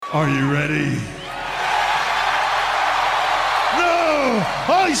Are you ready? No!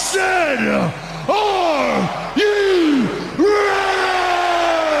 I said, are you ready?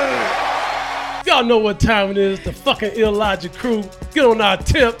 Y'all know what time it is. The fucking Illogic crew. Get on our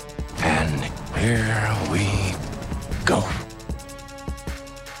tip. And here we go.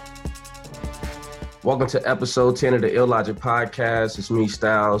 Welcome to episode 10 of the Illogic podcast. It's me,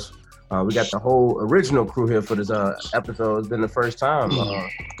 Styles. We got the whole original crew here for this episode. It's been the first time,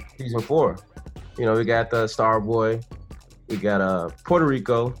 season 4. You know, we got the Starboy, we got Puerto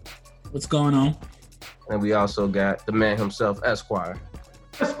Rico. What's going on? And we also got the man himself, Esquire.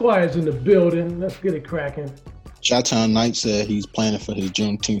 Esquire's in the building. Let's get it cracking. Chi-Town Knight said he's planning for his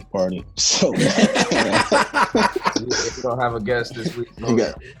Juneteenth party. So We don't have a guest this week. you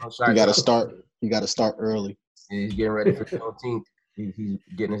got to start. You got to start early. He's getting ready for 17th. He's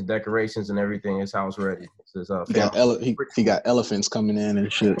getting his decorations and everything. His house ready. He got elephants coming in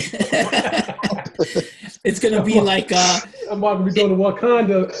and shit. It's gonna be like I'm about to be doing the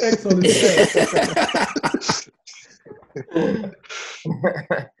Wakanda X on his head.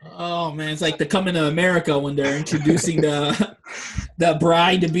 Oh man, it's like the Coming to America when they're introducing the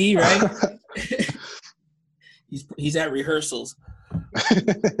bride to be, right? he's at rehearsals.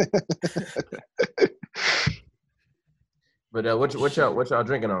 But what y'all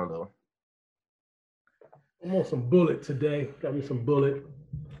drinking on though? I'm on some Bullet today. Got me some Bullet.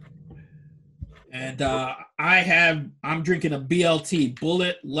 And I'm drinking a BLT,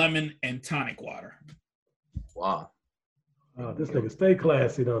 Bullet, Lemon, and Tonic Water. Wow. This nigga stay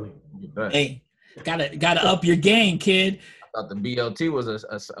classy, don't he? Hey, gotta up your game, kid. I thought the BLT was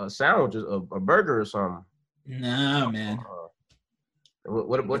a sandwich, a burger or something. Nah, man.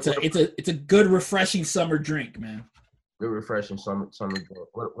 It's a good, refreshing summer drink, man. Good refreshing summer drink.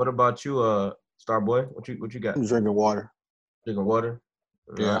 What about you, Starboy? What you got? I'm drinking water. Drinking water?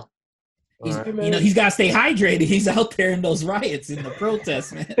 Yeah. He's got to stay hydrated. He's out there in those riots, in the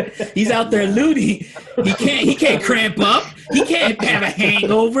protests, man. He's out there looting. He can't cramp up. He can't have a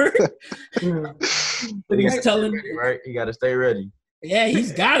hangover. But he's telling, right? He got to stay ready. Yeah,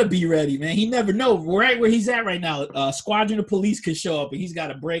 he's got to be ready, man. He never know right where he's at right now. A squadron of police could show up, and he's got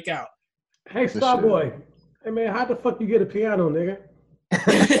to break out. Hey, Starboy. Hey, man, how the fuck you get a piano, nigga?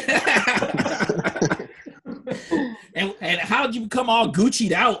 and how'd you become all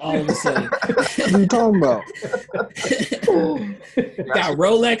Gucci'd out all of a sudden? What are you talking about? Got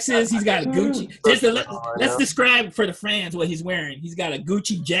Rolexes. He's got a Gucci. Let's describe for the fans what he's wearing. He's got a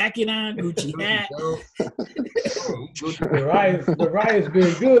Gucci jacket on, Gucci hat. The riot's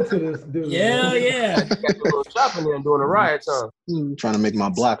been good to this dude. Yeah. Got a little shopping there doing the riots, huh? Trying to make my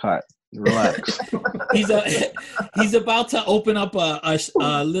block hot. Relax. He's about to open up a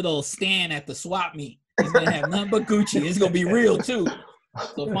little stand at the swap meet. He's gonna have nothing but Gucci. It's gonna be real too.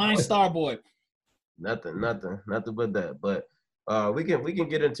 So find Starboy. Nothing but that. But we can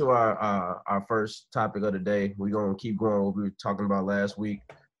get into our first topic of the day. We're gonna keep going what we were talking about last week.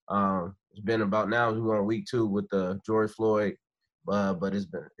 It's been about now we're on week 2 with the George Floyd, but it's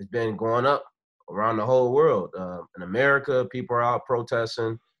been going up around the whole world. In America, people are out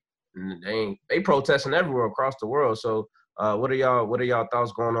protesting. And they protesting everywhere across the world. So what are y'all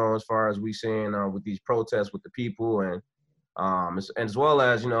thoughts going on as far as we seeing with these protests with the people and as well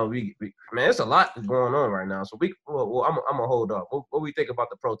as, you know, we man, it's a lot going on right now. So I'm gonna hold up. What we think about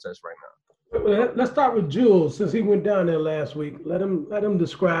the protests right now? Let's start with Jules, since he went down there last week. Let him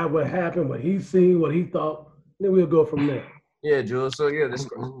describe what happened, what he's seen, what he thought. Then we'll go from there. Yeah, Jules. So yeah,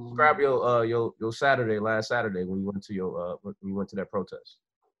 describe your Saturday, last Saturday when you went to that protest.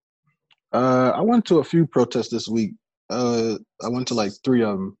 I went to a few protests this week. I went to like 3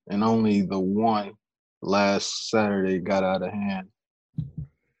 of them, and only the one last Saturday got out of hand.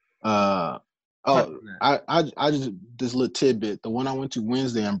 I just this little tidbit. The one I went to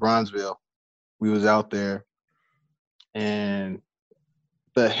Wednesday in Bronzeville, we was out there, and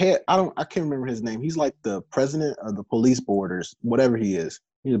the head I can't remember his name. He's like the president of the police boarders, whatever he is.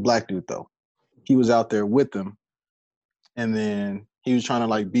 He's a black dude though. He was out there with them, and then he was trying to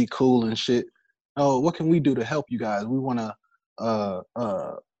like be cool and shit. Oh, what can we do to help you guys? We want to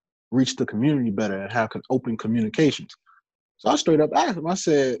reach the community better and have open communications. So I straight up asked him. I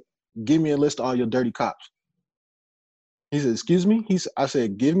said, "Give me a list of all your dirty cops." He said, "Excuse me?" I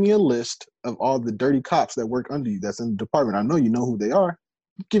said, "Give me a list of all the dirty cops that work under you that's in the department. I know you know who they are.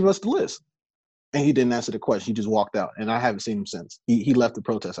 Give us the list." And he didn't answer the question. He just walked out, and I haven't seen him since. He left the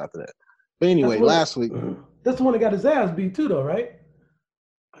protest after that. But anyway, last week. That's the one that got his ass beat too, though, right?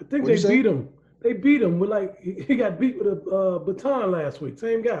 I think they beat him. They beat him with he got beat with a baton last week.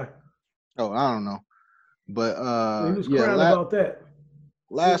 Same guy. Oh, I don't know. But he was crying about that.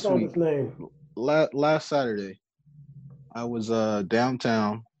 last on week, his name? last Saturday, I was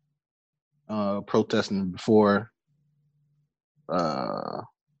downtown protesting before the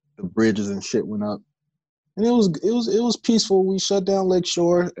bridges and shit went up. And it was peaceful. We shut down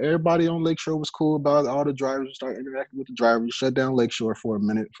Lakeshore. Everybody on Lakeshore was cool about it. All the drivers started interacting with the drivers. Shut down Lakeshore for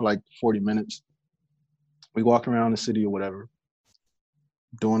like 40 minutes. We walked around the city or whatever,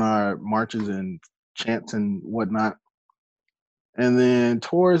 doing our marches and chants and whatnot. And then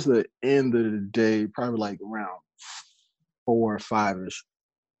towards the end of the day, probably like around 4 or 5-ish,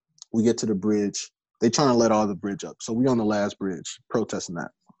 we get to the bridge. They trying to let all the bridge up. So we on the last bridge protesting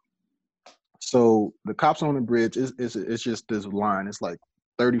that. So the cops on the bridge, it's just this line. It's like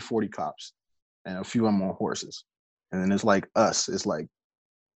 30, 40 cops and a few of them on horses. And then it's like us. It's like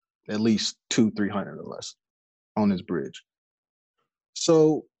at least 200-300 of us on this bridge.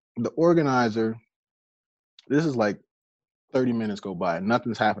 So the organizer, this is like 30 minutes go by.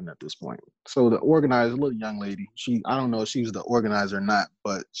 Nothing's happened at this point. So the organizer, little young lady, I don't know if she was the organizer or not,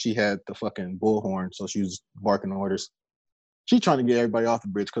 but she had the fucking bullhorn. So she was barking orders. She's trying to get everybody off the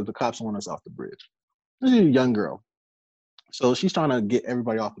bridge because the cops want us off the bridge. This is a young girl. So she's trying to get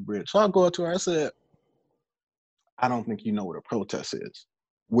everybody off the bridge. So I go up to her, I said, I don't think you know what a protest is.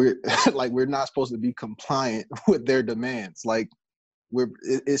 We're not supposed to be compliant with their demands. Like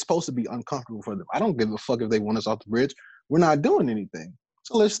it's supposed to be uncomfortable for them. I don't give a fuck if they want us off the bridge. We're not doing anything.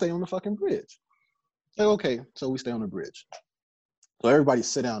 So let's stay on the fucking bridge. Like, okay, so we stay on the bridge. So everybody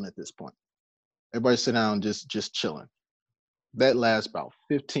sit down at this point. Everybody sit down, just chilling. That lasts about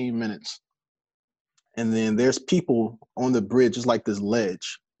 15 minutes. And then there's people on the bridge, just like this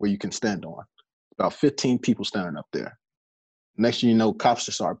ledge where you can stand on. About 15 people standing up there. Next thing you know, cops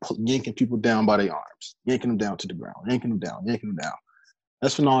just start yanking people down by their arms, yanking them down to the ground, yanking them down.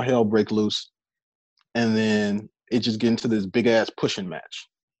 That's when all hell break loose. And then it just get into this big ass pushing match.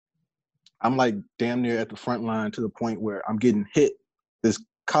 I'm like damn near at the front line to the point where I'm getting hit. This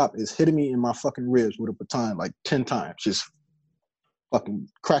cop is hitting me in my fucking ribs with a baton like 10 times, just fucking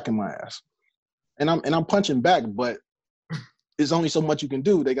cracking my ass. And I'm punching back, but there's only so much you can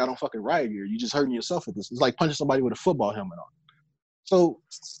do. They got on fucking riot gear. You just hurting yourself with this. It's like punching somebody with a football helmet on. So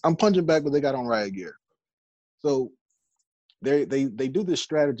I'm punching back, but they got on riot gear. So they do this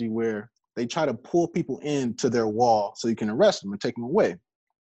strategy where they try to pull people into their wall so you can arrest them and take them away.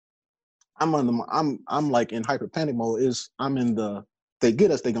 I'm like in hyper panic mode. They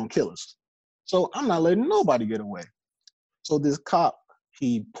get us, they gonna kill us. So I'm not letting nobody get away. So this cop,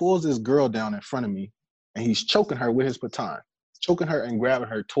 he pulls this girl down in front of me and he's choking her with his baton, choking her and grabbing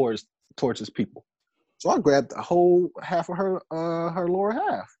her towards his people. So I grabbed the whole half of her lower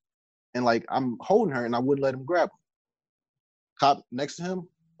half. And like I'm holding her and I wouldn't let him grab her. Cop next to him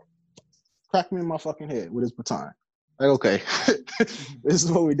cracked me in my fucking head with his baton. Like, okay, this is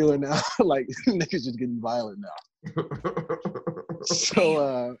what we're doing now. Like niggas just getting violent now.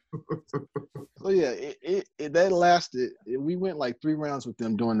 So yeah, it that lasted. We went like 3 rounds with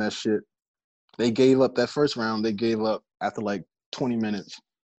them doing that shit. They gave up that first round. They gave up after like 20 minutes.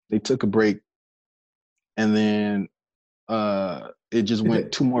 They took a break, and then it just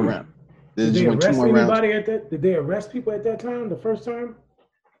went 2 more rounds. Did they arrest anybody at that? Did they arrest people at that time? The first time?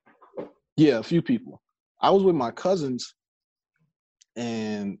 Yeah, a few people. I was with my cousins,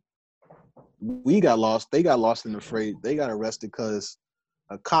 and we got lost. They got lost in the fray. They got arrested because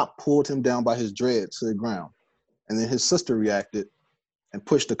a cop pulled him down by his dreads to the ground. And then his sister reacted and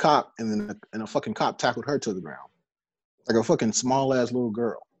pushed the cop, and then a fucking cop tackled her to the ground. Like a fucking small-ass little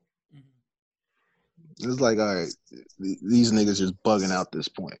girl. It's like, all right, these niggas just bugging out this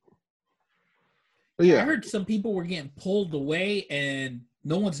point. But yeah. I heard some people were getting pulled away and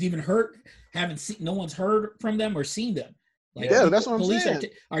no one's even hurt. No one's heard from them or seen them. Like, yeah, that's what I'm saying. saying.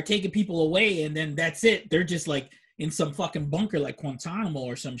 Police are taking people away and then that's it. They're just like in some fucking bunker like Guantanamo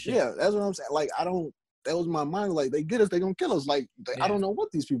or some shit. Yeah, that's what I'm saying. Like, that was my mind. Like, they get us, they gonna kill us. Like, I don't know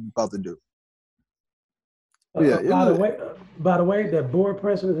what these people about to do. By the way, that board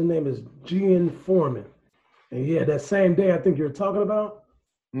president, his name is Gian Foreman. And yeah, that same day I think you're talking about,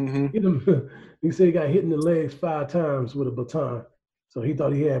 he said he got hit in the legs 5 times with a baton. So he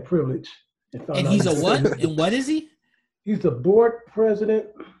thought he had privilege. And he's a what? And what is he? He's the board president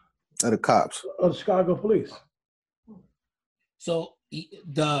of the cops of the Chicago Police. So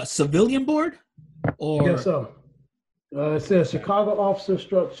the civilian board? Or Yes, so. It says Chicago officer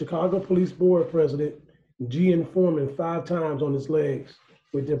struck Chicago Police Board President Gian Foreman 5 times on his legs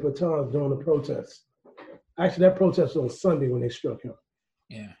with their batons during the protest. Actually, that protest was on Sunday when they struck him.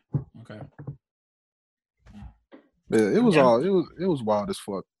 Yeah. Okay. Yeah, it was wild as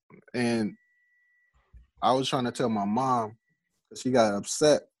fuck. And I was trying to tell my mom, She got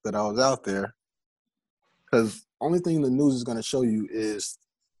upset that I was out there because only thing the news is going to show you is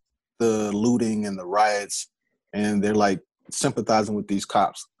the looting and the riots, and they're like sympathizing with these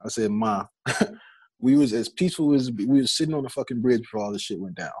cops. I said, Ma, we was as peaceful as we was sitting on the fucking bridge before all this shit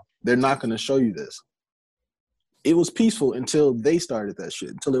went down. They're not going to show you this. It was peaceful until they started that shit,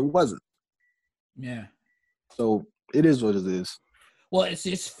 until it wasn't. Yeah. So it is what it is. Well,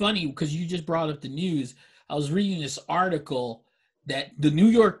 it's funny because you just brought up the news. I was reading this article that the New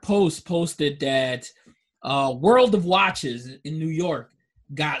York Post posted that World of Watches in New York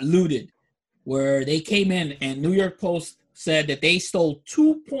got looted, where they came in and New York Post said that they stole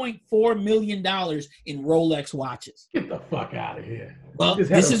 $2.4 million in Rolex watches. Get the fuck out of here. Well,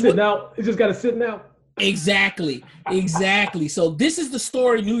 this is what out. It just got to sit now. Exactly. So this is the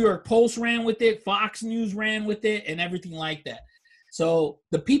story. New York Post ran with it, Fox News ran with it, and everything like that. So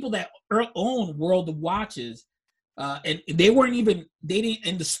the people that own World of Watches, and they didn't,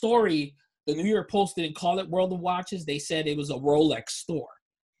 in the story, the New York Post didn't call it World of Watches. They said it was a Rolex store.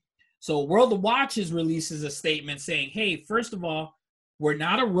 So World of Watches releases a statement saying, hey, first of all, we're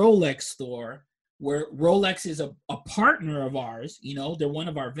not a Rolex store. Rolex is a partner of ours. You know, they're one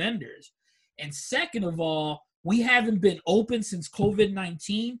of our vendors. And second of all, we haven't been open since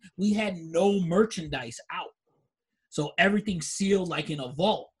COVID-19. We had no merchandise out. So everything's sealed like in a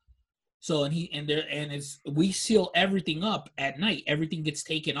vault. So we seal everything up at night. Everything gets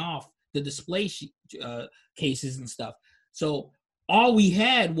taken off the display cases and stuff. So all we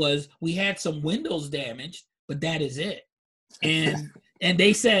had some windows damaged, but that is it. And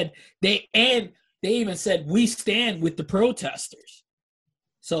they said they even said we stand with the protesters.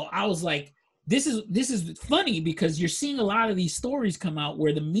 So I was like, this is funny because you're seeing a lot of these stories come out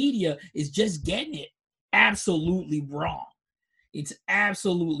where the media is just getting it absolutely wrong. It's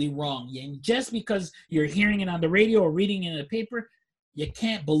absolutely wrong. And just because you're hearing it on the radio or reading it in the paper, you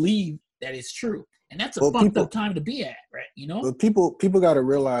can't believe that it's true. And that's a fucked up time to be at, right? You know? But people got to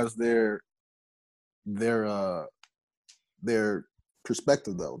realize their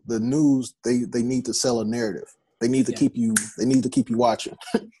perspective though. The news, they need to sell a narrative. They need to keep you watching.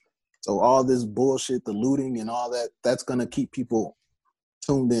 So all this bullshit, the looting and all that, that's going to keep people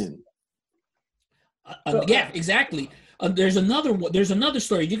tuned in. Yeah, exactly. There's another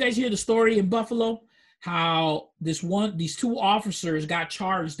story. Did you guys hear the story in Buffalo? How these two officers got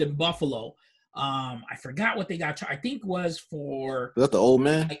charged in Buffalo. I forgot what they got charged. I think was for. Is that the old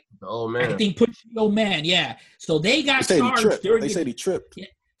man? The old man. I think pushing the old man. Yeah. So they got charged. They said he tripped.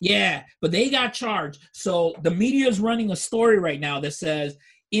 Yeah, but they got charged. So the media is running a story right now that says,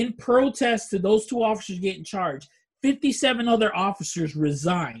 in protest to those two officers getting charged, 57 other officers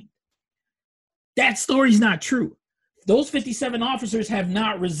resigned. That story's not true. Those 57 officers have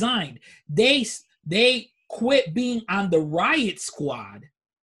not resigned. They quit being on the riot squad,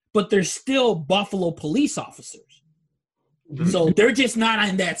 but they're still Buffalo police officers. So they're just not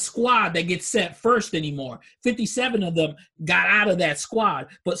on that squad that gets sent first anymore. 57 of them got out of that squad,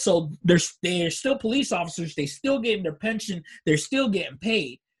 but so they're still police officers. They still getting their pension. They're still getting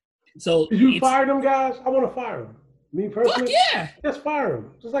paid. So did you fire them guys? I want to fire them. Me personally, yeah, just fire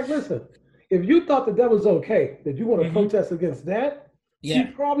them. Just like, listen, if you thought that was okay, that you want to protest against that, you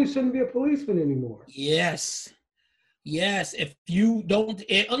probably shouldn't be a policeman anymore. Yes. If you don't,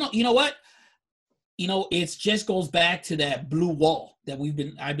 you know what? You know, it just goes back to that blue wall that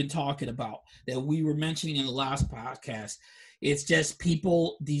I've been talking about, that we were mentioning in the last podcast. It's just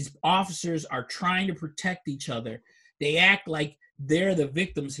these officers are trying to protect each other. They act like they're the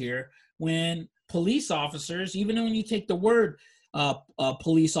victims here when police officers, even when you take the word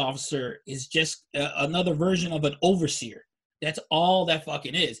police officer, is just another version of an overseer. That's all that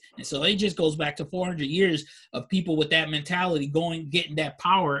fucking is. And so it just goes back to 400 years of people with that mentality getting that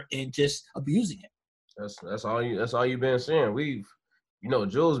power and just abusing it. That's all you've been saying.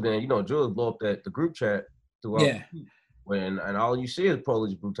 Jules blow up the group chat throughout. Yeah. And all you see is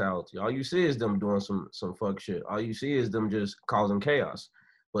police brutality. All you see is them doing some fuck shit. All you see is them just causing chaos.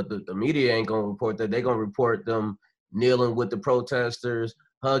 But the media ain't gonna report that. They're gonna report them kneeling with the protesters,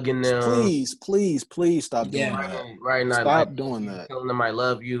 hugging them. Please stop doing that. Right now, stop doing that. Telling them I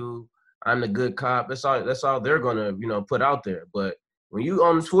love you. I'm the good cop. That's all they're gonna put out there. But when you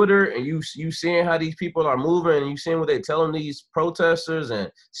on Twitter and you seeing how these people are moving and you seeing what they telling these protesters and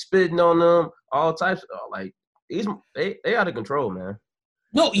spitting on them, all types of they out of control, man.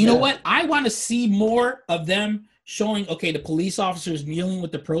 No, you know what? I want to see more of them showing, okay, the police officers kneeling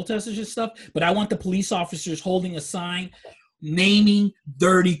with the protesters and stuff, but I want the police officers holding a sign, naming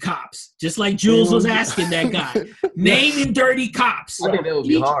dirty cops, just like Jules was asking that guy. Naming dirty cops. I think that would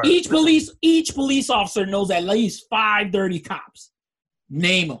be hard. Each police officer knows at least 5 dirty cops.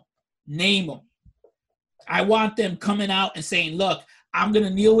 Name them. I want them coming out and saying, look, I'm going to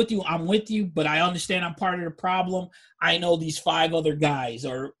kneel with you. I'm with you, but I understand I'm part of the problem. I know these 5 other guys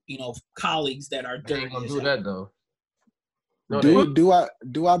or, colleagues that are dirty. They ain't gonna do that, though. No,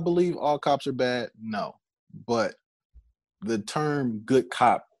 Do I believe all cops are bad? No. But the term good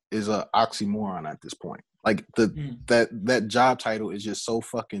cop is a oxymoron at this point. Like that job title is just so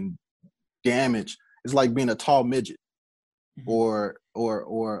fucking damaged. It's like being a tall midget or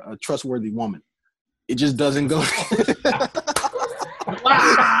a trustworthy woman. It just doesn't go.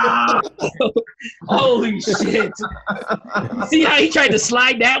 Wow! Holy shit! See how he tried to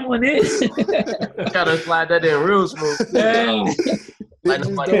slide that one in? Gotta slide that in real smooth. Damn. They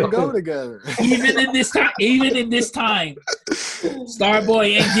just don't go together. Even in this time,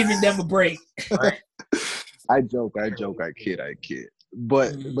 Starboy ain't giving them a break. Right? I joke, I kid.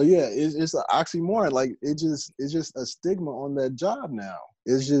 But yeah, it's an oxymoron. Like it's just a stigma on that job now.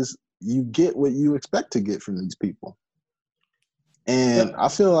 It's just you get what you expect to get from these people. And I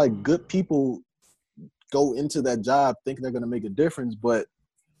feel like good people go into that job thinking they're gonna make a difference, but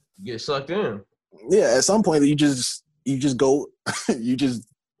Get sucked in. Yeah, at some point you just go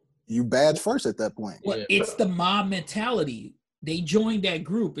you badge first at that point. Well, it's the mob mentality. They joined that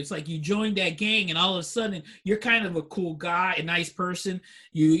group. It's like you joined that gang, and all of a sudden you're kind of a cool guy, a nice person.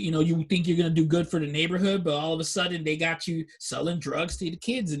 You think you're gonna do good for the neighborhood, but all of a sudden they got you selling drugs to the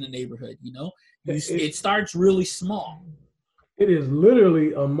kids in the neighborhood. It starts really small. It is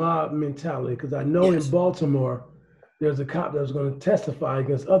literally a mob mentality, because I know in Baltimore there's a cop that was going to testify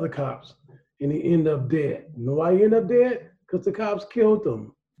against other cops, and he ended up dead. You know why he ended up dead? Because the cops killed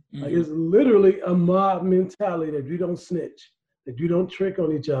him. Mm-hmm. Like, it's literally a mob mentality that you don't snitch, that you don't trick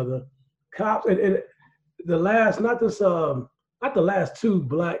on each other. Cops, and the last, not the last 2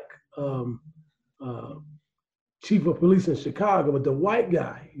 black chief of police in Chicago, but the white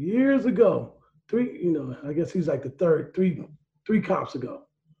guy years ago, 3, I guess he's like the third, 3 cops ago.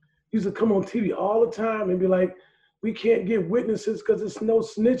 He used to come on TV all the time and be like, we can't get witnesses because there's no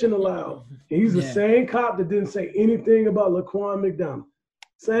snitching allowed. And he's the same cop that didn't say anything about Laquan McDonald.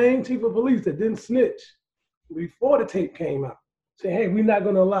 Same chief of police that didn't snitch before the tape came out. Say, hey, we're not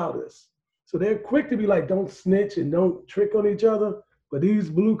going to allow this. So they're quick to be like, don't snitch and don't trick on each other. But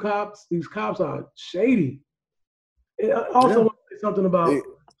these these cops are shady. And I also want to say something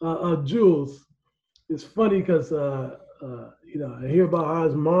about Jules. It's funny because, I hear about how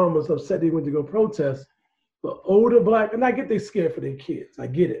his mom was upset he went to go protest. The older black, and I get they scared for their kids. I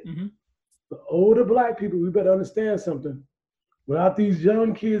get it. Mm-hmm. The older black people, we better understand something. Without these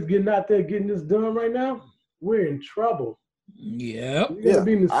young kids getting out there getting this done right now, we're in trouble. Yeah. We're going to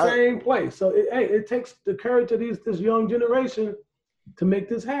be in the same place. So, it takes the courage of this young generation to make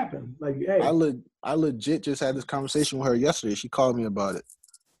this happen. Like, hey. I legit just had this conversation with her yesterday. She called me about it.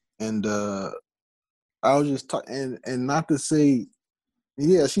 And I was just talking, and not to say,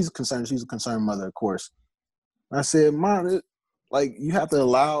 she's a concerned mother, of course. I said, Mom, you have to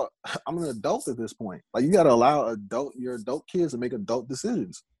allow, I'm an adult at this point. Like, you got to allow your adult kids to make adult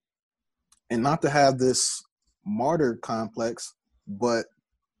decisions and not to have this martyr complex, but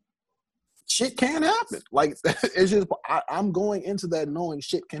shit can happen. Like, it's just, I'm going into that knowing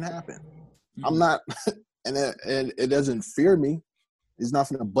shit can happen. Mm-hmm. I'm not, and it doesn't fear me. It's not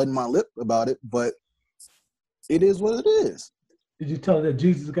going to button my lip about it, but it is what it is. Did you tell her that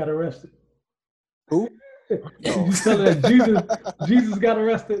Jesus got arrested? Who? Did you tell her that Jesus got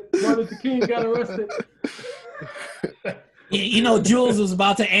arrested? Martin Luther King got arrested? Jules was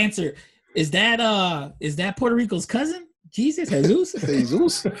about to answer. Is that Puerto Rico's cousin? Jesus?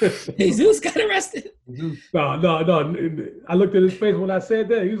 Jesus got arrested? No. I looked at his face when I said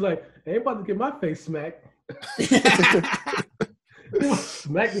that. He was like, I ain't about to get my face smacked.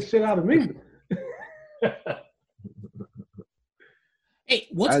 Smack the shit out of me. Hey,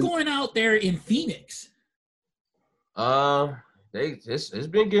 what's going out there in Phoenix? It's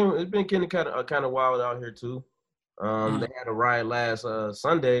been getting kind of wild out here too. They had a riot last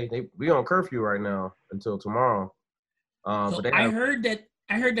Sunday. We on curfew right now until tomorrow. But I heard that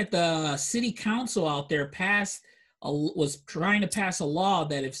the city council out there was trying to pass a law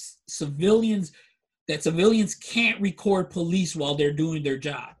that if civilians can't record police while they're doing their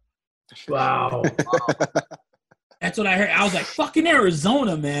job. Wow. That's what I heard. I was like, fucking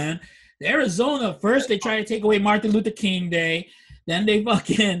Arizona, man. Arizona, first they try to take away Martin Luther King Day. Then they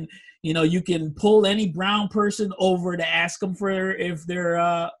fucking, you can pull any brown person over to ask them if they're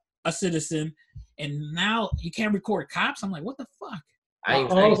a citizen. and now you can't record cops. I'm like, what the fuck? I ain't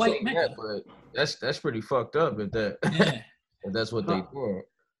White saying that, but that's pretty fucked up if that Yeah. if that's what they did.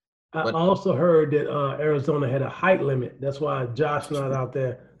 I But also heard that Arizona had a height limit. That's why Josh not out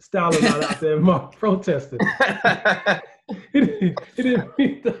there, Styler not out there protesting. he didn't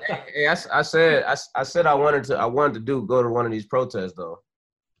meet the. Hey, I said I wanted to go to one of these protests though.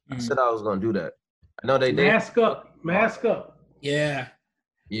 I said I was gonna do that. I know they mask up. Yeah,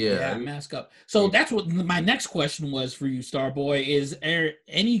 mask up. So that's what my next question was for you, Starboy. Is there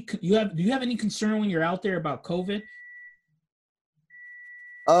do you have any concern when you're out there about COVID?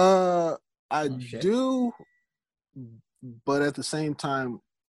 I do, but at the same time,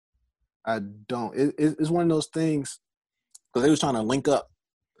 I don't. It's one of those things because they was trying to link up,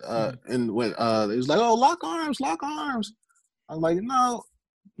 and when it was like, oh, lock arms. I'm like, no,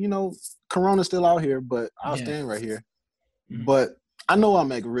 Corona's still out here, but I'll stand right here. Mm-hmm. But I know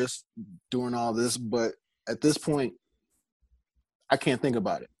I'm at risk doing all this, but at this point, I can't think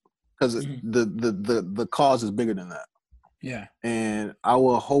about it because the cause is bigger than that. Yeah. And I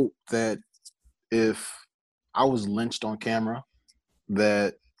will hope that if I was lynched on camera,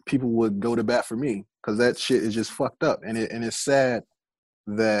 that people would go to bat for me because that shit is just fucked up. And it's sad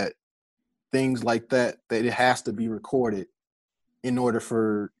that things like that it has to be recorded in order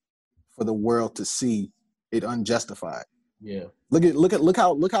for the world to see it unjustified. Yeah. Look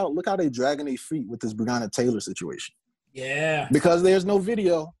how they dragging their feet with this Breonna Taylor situation. Yeah. Because there's no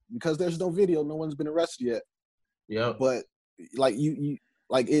video, no one's been arrested yet. Yeah. But like you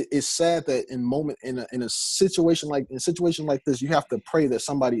like it's sad that in a situation like this, you have to pray that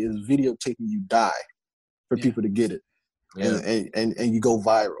somebody is videotaping you die for people to get it. Yeah. And you go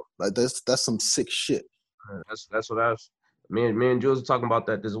viral. Like that's some sick shit. That's what I was me and Jules were talking about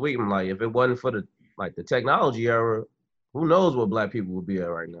that this week. I'm like, if it wasn't for the technology era, who knows what black people would be at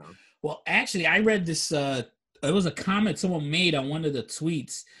right now. Well, actually I read this it was a comment someone made on one of the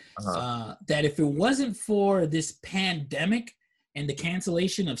tweets that if it wasn't for this pandemic and the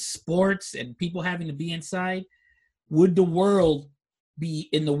cancellation of sports and people having to be inside, would the world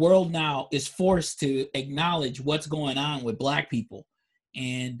now is forced to acknowledge what's going on with black people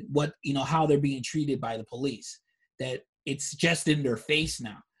and what, how they're being treated by the police, that it's just in their face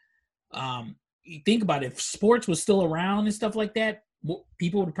now. You think about it, if sports was still around and stuff like that,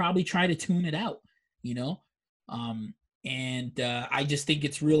 people would probably try to tune it out, and I just think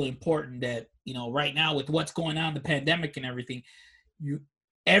it's really important that, right now with what's going on, the pandemic and everything,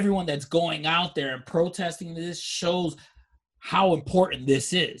 everyone that's going out there and protesting this shows how important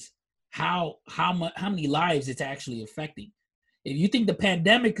this is, how many lives it's actually affecting. If you think the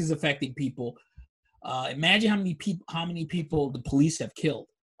pandemic is affecting people, imagine how many people the police have killed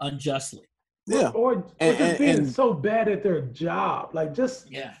unjustly. Yeah, or just being so bad at their job,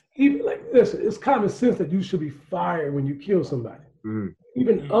 even like listen, it's common sense that you should be fired when you kill somebody. Mm-hmm.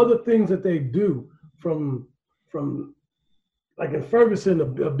 Even other things that they do from like in Ferguson,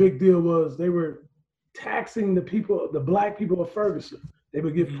 a big deal was they were taxing the black people of Ferguson. They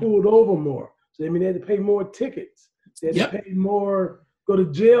would get pulled over more, so they had to pay more tickets. They had to pay more, go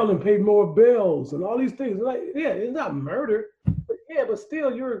to jail and pay more bills and all these things. Like, it's not murder, but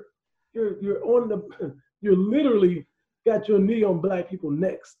still you're literally got your knee on black people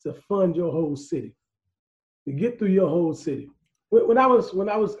necks to fund your whole city, to get through your whole city. When I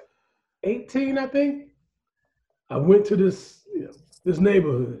was 18, I think, I went to this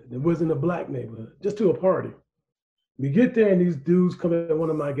neighborhood that wasn't a black neighborhood, just to a party. We get there and these dudes come at one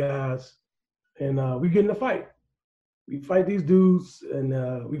of my guys, and we get in a fight. We fight these dudes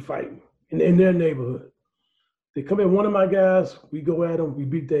and we fight in their neighborhood. They come at one of my guys, we go at them, we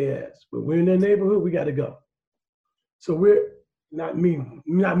beat their ass. But we're in their neighborhood, we got to go. So we're not mean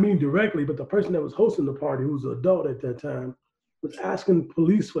directly, but the person that was hosting the party, who was an adult at that time, was asking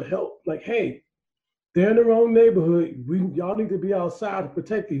police for help. Like, hey, they're in the wrong neighborhood. Y'all need to be outside to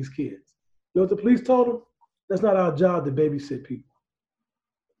protect these kids. You know what the police told them? That's not our job to babysit people.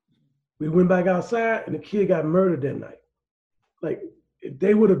 We went back outside and the kid got murdered that night. Like, if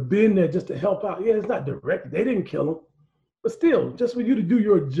they would have been there just to help out, it's not direct. They didn't kill him. But still, just for you to do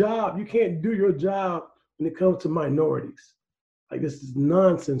your job, you can't do your job when it comes to minorities. Like, this is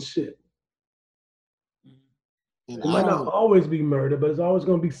nonsense shit. It might not always be murder, but it's always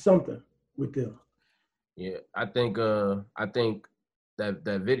going to be something with them. Yeah, I think that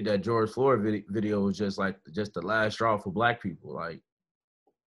video, that George Floyd video was just the last straw for black people. Like,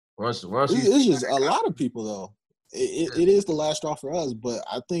 once it's just a lot of people though. It is the last straw for us, but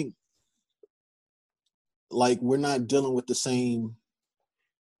I think like we're not dealing with the same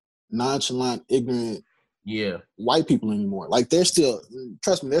nonchalant, ignorant Yeah. white people anymore. Like they're still,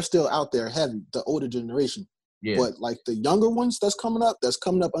 trust me, they're still out there heavy, the older generation. Yeah. But like the younger ones that's coming up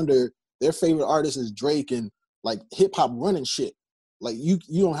under their favorite artist is Drake and like hip hop running shit. Like you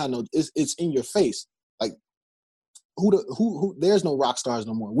don't have no, it's in your face. Like who there's no rock stars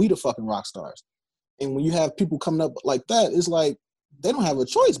no more. We the fucking rock stars. And when you have people coming up like that, it's like they don't have a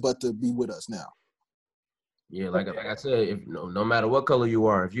choice but to be with us now. Yeah, like I said, if no matter what color you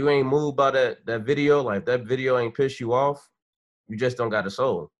are, if you ain't moved by that video, like that video ain't piss you off, you just don't got a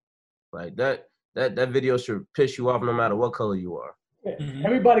soul. Like that video should piss you off no matter what color you are. Mm-hmm.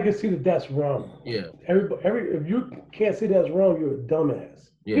 Everybody can see that that's wrong. Yeah. If you can't see that's wrong, you're a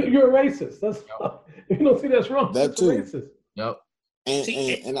dumbass. Yeah. You're a racist. That's if you don't see that's wrong. That too. Racist. Yep.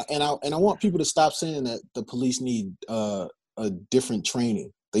 And I want people to stop saying that the police need a different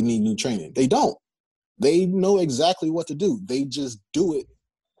training. They need new training. They don't. They know exactly what to do. They just do it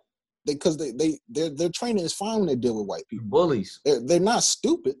because their training is fine when they deal with white people. Bullies. They're not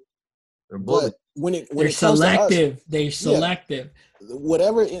stupid. They're bullies. When they're it comes selective. To us, they're selective. Yeah,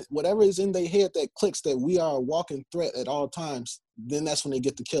 whatever is in their head that clicks that we are a walking threat at all times, then that's when they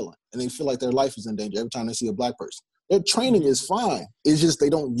get to killing. And they feel like their life is in danger every time they see a black person. Their training is fine. It's just they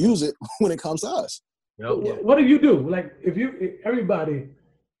don't use it when it comes to us. Yep. What do you do? Like if you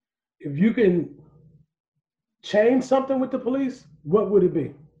can change something with the police, what would it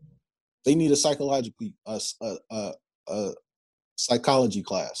be? They need a psychology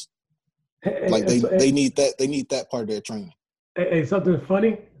class. Like they need that part of their training. Hey, something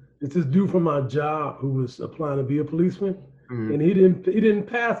funny. It's this dude from my job who was applying to be a policeman, and he didn't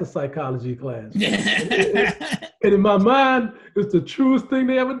pass the psychology class. And in my mind, it's the truest thing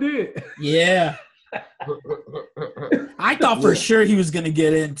they ever did. Yeah. I thought for sure he was gonna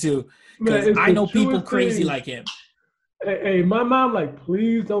get into, because I know people crazy like him. Hey, my mom like,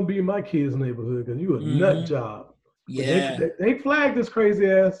 please don't be in my kid's neighborhood because you a nut job. Yeah. They flagged this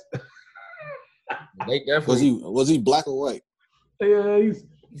crazy ass. They definitely was he black or white? Yeah, he's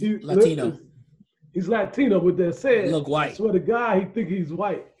Latino. He's Latino, with that said. Look white. I swear to God, he think he's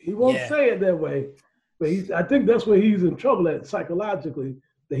white. He won't say it that way, but I think that's where he's in trouble at psychologically.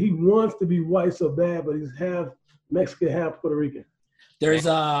 That he wants to be white so bad, but he's half Mexican, half Puerto Rican. There's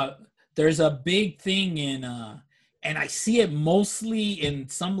a big thing in and I see it mostly in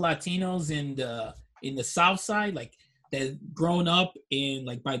some Latinos in the South Side, like that grown up in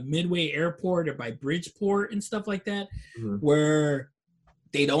like by Midway Airport or by Bridgeport and stuff like that, where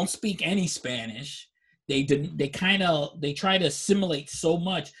they don't speak any Spanish. They try to assimilate so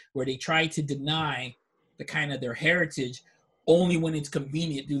much where they try to deny the kind of their heritage. Only when it's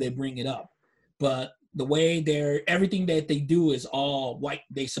convenient do they bring it up. But the way everything that they do is all white.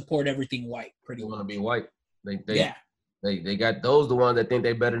 They support everything white. Pretty much. Want to be white. They got those the ones that think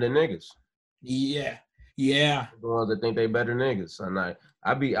they better than niggas. Yeah. The ones that think they better than niggas. And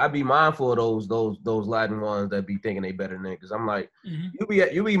I be mindful of those Latin ones that be thinking they better than niggas. I'm like,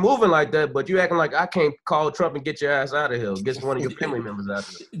 you be moving like that, but you acting like I can't call Trump and get your ass out of here. Get one of your family members out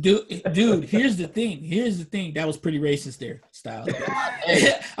of here. Dude, here's the thing. That was pretty racist there, Styles.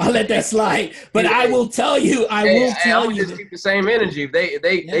 I'll let that slide. But I will tell you. I'm just keep the same energy. If they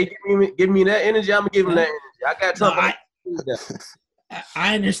give me that energy, I'm gonna give them that energy. I got Trump.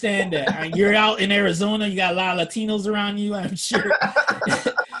 I understand that. You're out in Arizona. You got a lot of Latinos around you, I'm sure.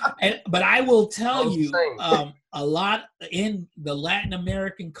 But I will tell you, a lot in the Latin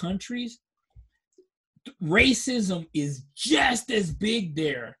American countries, racism is just as big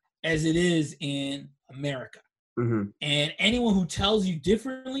there as it is in America. Mm-hmm. And anyone who tells you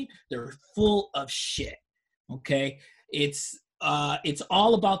differently, they're full of shit. Okay? It's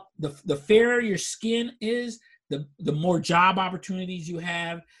all about the fairer your skin is, the more job opportunities you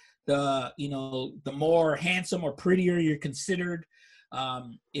have, the more handsome or prettier you're considered.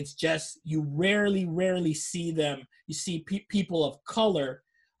 It's just you rarely see them. You see people of color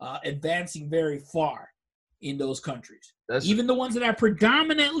advancing very far in those countries. Even the ones that are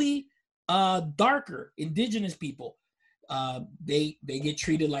predominantly darker, indigenous people, they get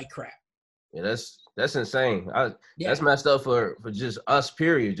treated like crap. Yeah, that's insane. That's messed up for just us,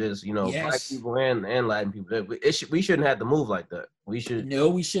 period. Just Black people and Latin people. We shouldn't have to move like that. We should. No,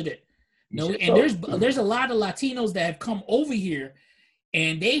 we shouldn't. There's a lot of Latinos that have come over here,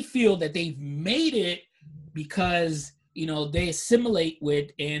 and they feel that they've made it because they assimilate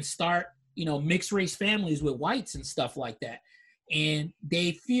with and start mixed race families with whites and stuff like that, and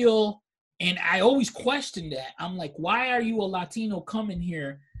they feel. And I always question that. I'm like, why are you a Latino coming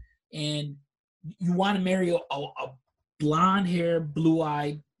here? And you want to marry a blonde-haired,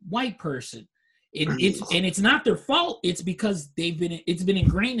 blue-eyed white person. It's not their fault. It's because it's been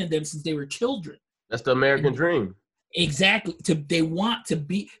ingrained in them since they were children. That's the American dream. Exactly. They want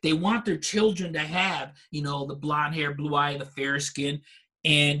their children to have, the blonde hair, blue eye, the fair skin,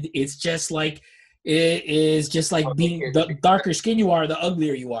 and it is just like being the darker skin you are, the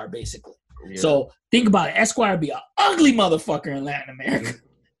uglier you are, basically. Yeah. So think about it. Esquire be an ugly motherfucker in Latin America,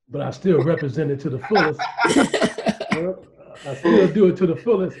 but I still represent it to the fullest. I still do it to the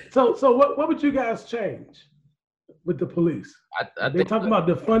fullest. So what would you guys change with the police? They talking about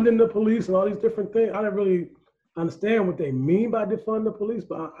defunding the police and all these different things. I don't really understand what they mean by defund the police,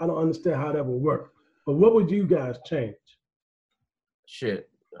 but I don't understand how that would work. But what would you guys change? Shit,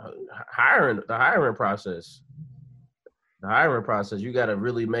 the hiring process. The hiring process, you got to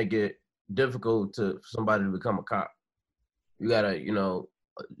really make it difficult for somebody to become a cop. You got to,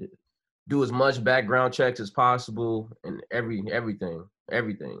 do as much background checks as possible and everything.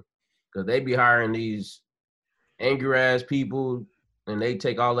 Because they be hiring these angry ass people and they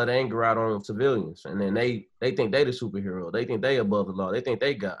take all that anger out on civilians. And then they think they the superhero. They think they above the law. They think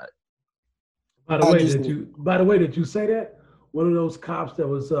they God. By the way that you say that, one of those cops that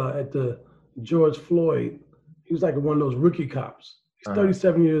was at the George Floyd, he was like one of those rookie cops. He's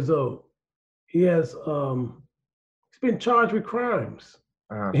 37 years old. He has he's been charged with crimes.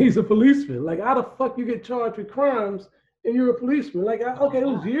 He's a policeman. Like, how the fuck you get charged with crimes and you're a policeman? Like, okay, it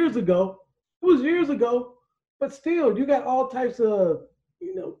was years ago. But still, you got all types of,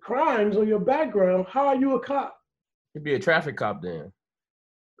 crimes on your background. How are you a cop? You'd be a traffic cop then.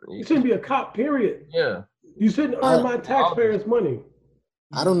 You shouldn't be a cop, period. Yeah. You shouldn't earn my taxpayers' money.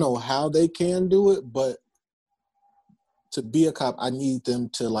 I don't know how they can do it, but to be a cop, I need them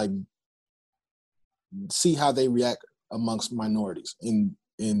to see how they react amongst minorities in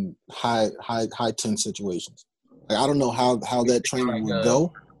high tense situations. Like, I don't know how that training would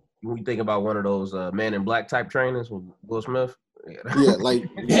go. When you think about one of those Man in Black type trainers with Will Smith. Yeah,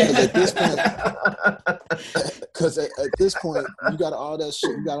 because at this point you got all that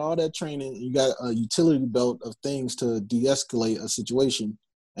shit, you got all that training, you got a utility belt of things to de-escalate a situation,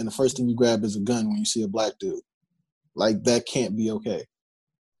 and the first thing you grab is a gun when you see a black dude. Like, that can't be okay.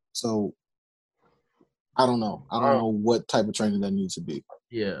 So I don't know what type of training that needs to be.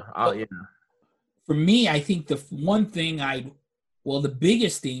 Yeah. For me, I think the one thing the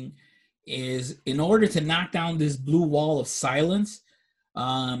biggest thing is, in order to knock down this blue wall of silence,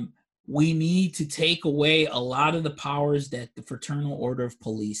 we need to take away a lot of the powers that the Fraternal Order of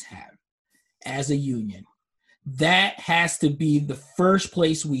Police have as a union. That has to be the first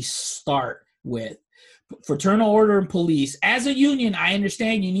place we start with. Fraternal Order and Police, as a union, I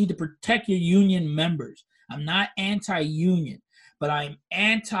understand you need to protect your union members. I'm not anti-union, but I'm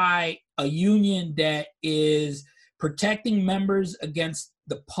anti a union that is protecting members against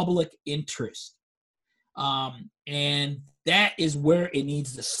the public interest. And that is where it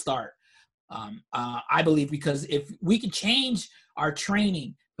needs to start, I believe, because if we can change our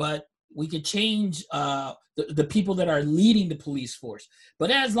training, but we could change the people that are leading the police force. But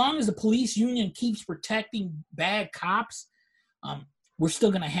as long as the police union keeps protecting bad cops, we're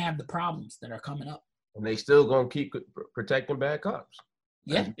still going to have the problems that are coming up. And they still going to keep protecting bad cops.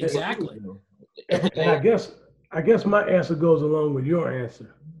 Yeah, exactly. And I guess my answer goes along with your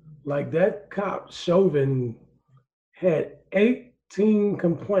answer. Like, that cop, Chauvin, had 18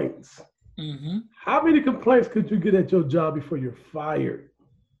 complaints. Mm-hmm. How many complaints could you get at your job before you're fired?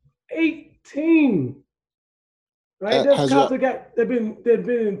 18. Right? There's cops that have been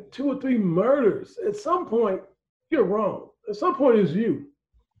in 2 or 3 murders. At some point, you're wrong. At some point, it's you.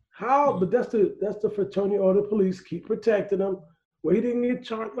 How? But that's the Fraternity Order of Police. Keep protecting them. Well, he didn't get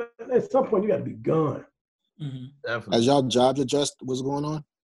charged. At some point, you got to be gone. Mm-hmm. Has y'all jobs addressed what's going on?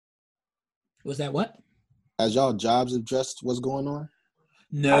 Was that what? Has y'all jobs addressed what's going on?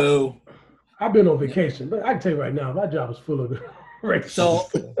 No. I've been on vacation, but I can tell you right now, my job is full of racism. So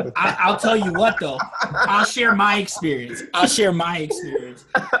I'll tell you what, though. I'll share my experience. I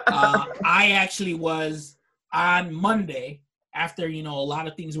actually was on Monday, after, a lot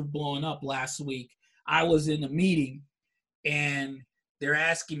of things were blowing up last week. I was in a meeting, and they're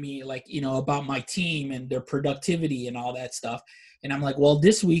asking me, about my team and their productivity and all that stuff. And I'm like, well,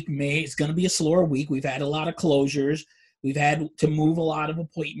 this week, it's going to be a slower week. We've had a lot of closures. We've had to move a lot of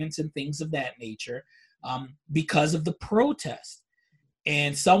appointments and things of that nature because of the protest.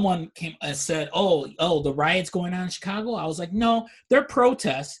 And someone came and said, oh, the riots going on in Chicago? I was like, no, they're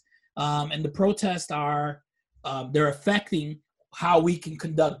protests. And the protests are, they're affecting how we can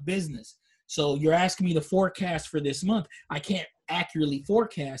conduct business. So you're asking me to forecast for this month. I can't accurately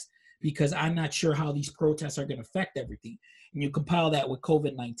forecast because I'm not sure how these protests are going to affect everything. And you compile that with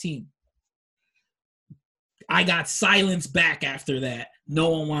COVID-19. I got silence back after that. No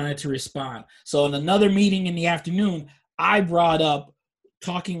one wanted to respond. So in another meeting in the afternoon, I brought up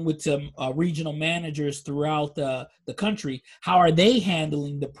talking with some regional managers throughout the country. How are they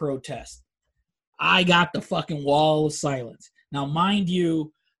handling the protest? I got the fucking wall of silence. Now, mind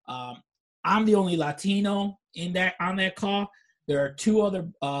you, I'm the only Latino on that call. There are two other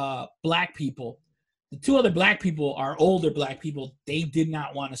black people. The two other black people are older black people. They did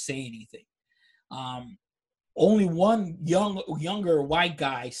not want to say anything. Only one younger white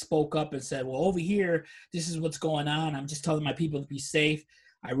guy spoke up and said, well, over here, this is what's going on. I'm just telling my people to be safe.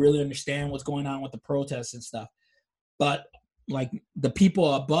 I really understand what's going on with the protests and stuff. But like the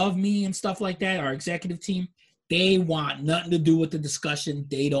people above me and stuff like that, our executive team, they want nothing to do with the discussion.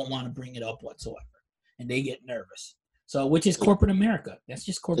 They don't want to bring it up whatsoever. And they get nervous. So, which is corporate America. That's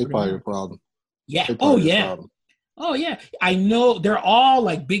just corporate America. Your problem. Yeah. Oh, yeah. Oh, yeah. I know they're all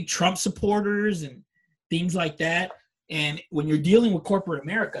like big Trump supporters and things like that. And when you're dealing with corporate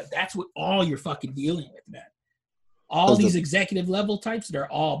America, that's what all you're fucking dealing with, man. All these executive level types, they're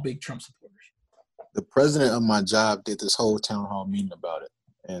all big Trump supporters. The president of my job did this whole town hall meeting about it.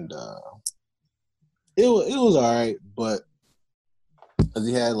 And it was all right, but because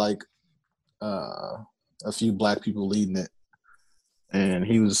he had like a few black people leading it. And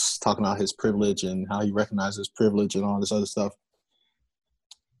he was talking about his privilege and how he recognized his privilege and all this other stuff.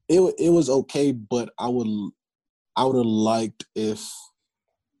 It was okay, but I would have liked if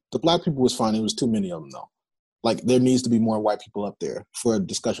the black people was fine. It was too many of them though. Like there needs to be more white people up there for a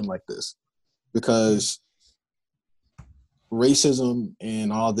discussion like this, because racism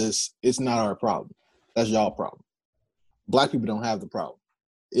and all this, it's not our problem. That's y'all problem. Black people don't have the problem.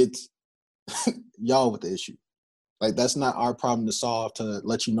 It's y'all with the issue. Like that's not our problem to solve, to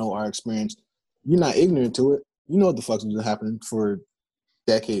let you know our experience. You're not ignorant to it. You know what the fuck's been happening for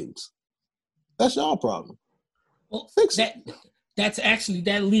decades. That's y'all problem. Well, fix it.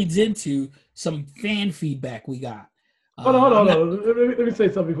 That leads into some fan feedback we got. Hold on. Let me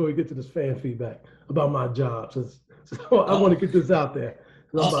say something before we get to this fan feedback about my job. So I want to get this out there.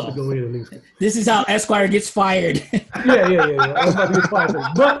 I'm about to go in at least. This is how Esquire gets fired. Yeah. I'm about to get fired.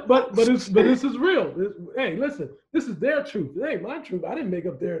 But this is real. Hey, listen, this is their truth. It ain't my truth. I didn't make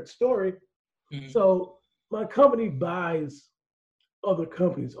up their story. Mm-hmm. So my company buys other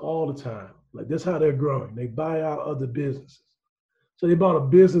companies all the time. Like that's how they're growing. They buy out other businesses. So they bought a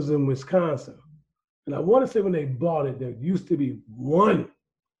business in Wisconsin. And I want to say when they bought it, there used to be one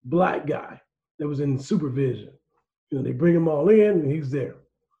black guy that was in supervision. You know, they bring him all in and he's there.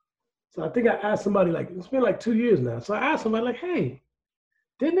 So I think I asked somebody, like, it's been like 2 years now. So I asked somebody like, hey,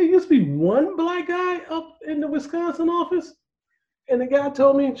 didn't there used to be one black guy up in the Wisconsin office? And the guy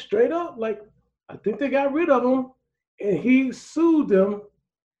told me straight up, like, I think they got rid of him and he sued them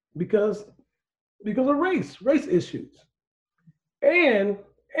because of race issues. And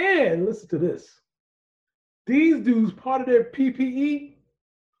listen to this. These dudes, part of their PPE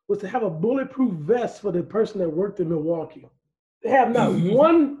was to have a bulletproof vest for the person that worked in Milwaukee. They have not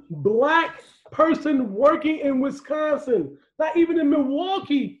one black person working in Wisconsin, not even in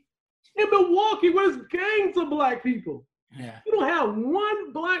Milwaukee. In Milwaukee, where there's gangs of black people. Yeah. You don't have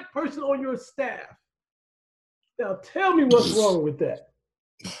one black person on your staff. Now tell me what's wrong with that.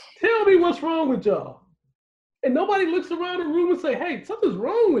 Tell me what's wrong with y'all. And nobody looks around the room and say, hey, something's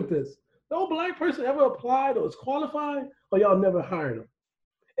wrong with this. No black person ever applied or is qualified, or y'all never hired them.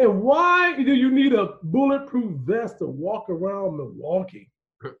 And why do you need a bulletproof vest to walk around Milwaukee?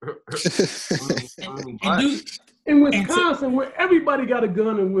 In Wisconsin, where everybody got a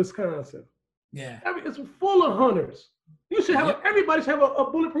gun in Wisconsin. Yeah. It's full of hunters. You should have, everybody should have a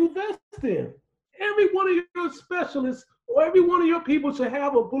bulletproof vest in. Every one of your specialists or every one of your people should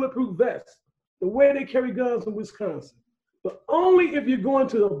have a bulletproof vest. The way they carry guns in Wisconsin. But only if you're going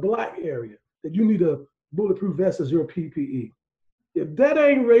to a black area that you need a bulletproof vest as your PPE. If that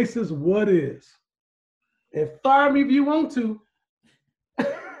ain't racist, what is? And fire me if you want to.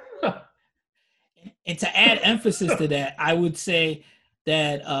 And to add emphasis to that, I would say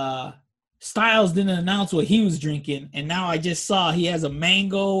that Styles didn't announce what he was drinking, and now I just saw he has a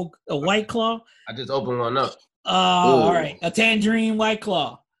White Claw. I just opened one up. Oh, all right. A tangerine White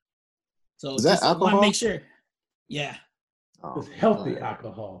Claw. So is that alcohol? I want to make sure. Yeah. It's healthy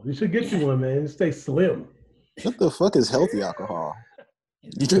alcohol. You should get you one, man. Stay slim. What the fuck is healthy alcohol?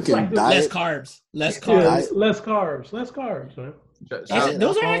 You drinking like diet? Less carbs. Yeah, less carbs, man.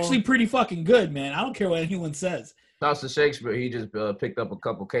 Those are actually pretty fucking good, man. I don't care what anyone says. Shouts to Shakespeare. He just picked up a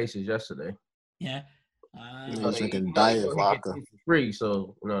couple cases yesterday. Yeah. Drinking diet vodka. Free,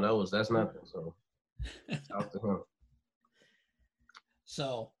 so that's nothing. So shout to him.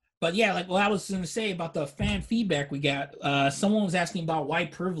 So But yeah, like what I was going to say about the fan feedback we got, someone was asking about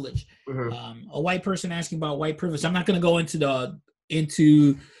white privilege. A white person asking about white privilege. I'm not going to go into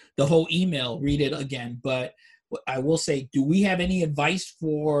the whole email, read it again, but I will say, do we have any advice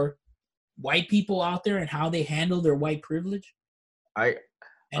for white people out there and how they handle their white privilege?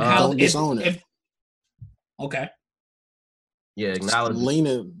 Don't disown it. Okay. Yeah, acknowledge. Lean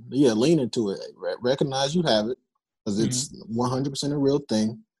into it. Recognize you have it, because it's 100% a real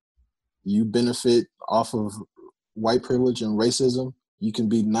thing. You benefit off of white privilege and racism. You can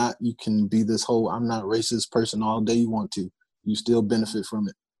be this whole I'm not racist person all day you want to. You still benefit from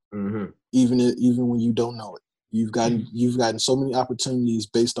it, even when you don't know it. You've gotten so many opportunities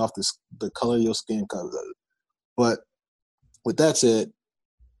based off the color of your skin color. But with that said,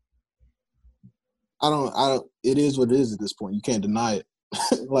 I don't. It is what it is at this point. You can't deny it.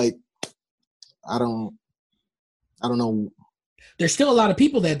 Like, I don't know. There's still a lot of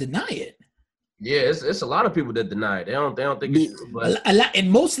people that deny it. Yeah, it's a lot of people that deny it. They don't think it's true. But a lot, and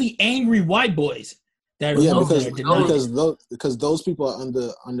mostly angry white boys that are because those people are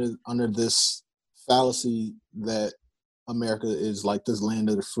under this fallacy that America is like this land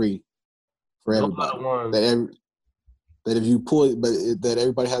of the free for everybody. That if you that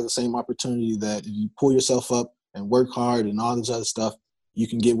everybody has the same opportunity, that if you pull yourself up and work hard and all this other stuff, you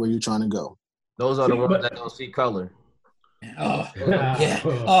can get where you're trying to go. Those are the ones that don't see color. Oh, yeah.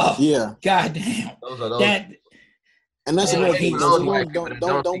 Oh, yeah. God damn. Those. And that's another thing.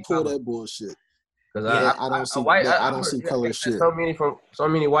 Don't pull that bullshit. Because I don't see color shit. So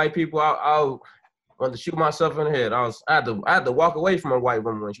many white people. I wanted to shoot myself in the head. I had to walk away from a white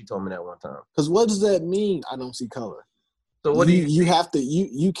woman when she told me that one time. Because what does that mean? I don't see color. So what you have to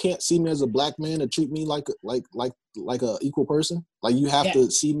you can't see me as a black man and treat me like a equal person. Like you have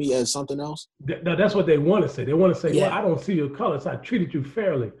to see me as something else. That's what they want to say. They want to say, well, I don't see your color, so I treated you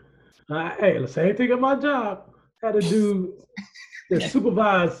fairly. Hey, the same thing at my job. Had to do the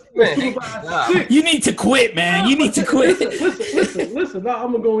supervise. You need to quit, man. You need to quit. Listen. Now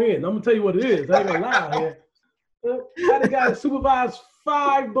I'm gonna go in. I'm gonna tell you what it is. I ain't gonna lie here. I had a guy supervise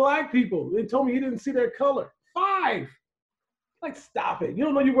 5 black people. They told me he didn't see their color. 5. Like, stop it. You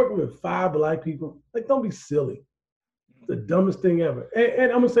don't know you're working with 5 black people? Like, don't be silly. It's the dumbest thing ever.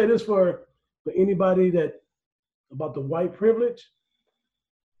 And I'm going to say this for anybody about the white privilege.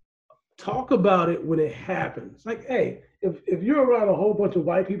 Talk about it when it happens. Like, hey, if you're around a whole bunch of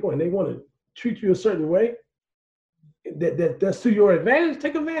white people and they want to treat you a certain way, that's to your advantage,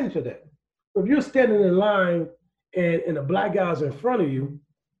 take advantage of that. If you're standing in line and the black guys in front of you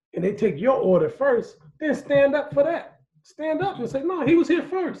and they take your order first, then stand up for that. Stand up and say, no, he was here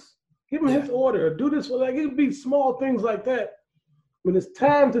first. Give him his order. Or do this. Like, it would be small things like that. When it's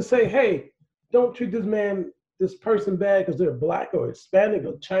time to say, hey, don't treat this person bad because they're black or Hispanic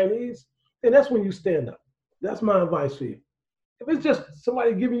or Chinese, then that's when you stand up. That's my advice for you. If it's just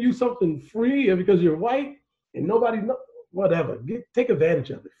somebody giving you something free because you're white and nobody knows, whatever, take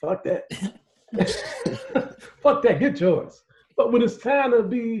advantage of it. Fuck that. Fuck that. Get yours. But when it's time to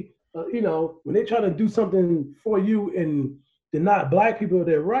be, when they try to do something for you and deny black people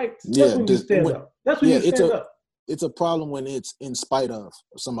their rights, that's when you stand up. That's when you stand up. It's a problem when it's in spite of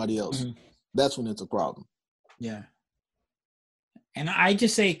somebody else. Mm-hmm. That's when it's a problem. Yeah. And I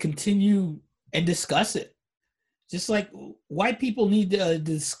just say continue and discuss it. Just like white people need to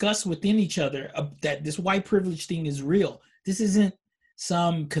discuss within each other that this white privilege thing is real. This isn't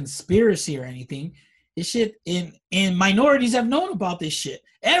some conspiracy or anything. This shit and minorities have known about this shit.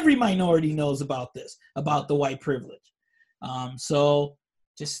 Every minority knows about this, about the white privilege. So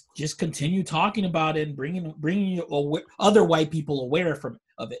just continue talking about it and bringing other white people aware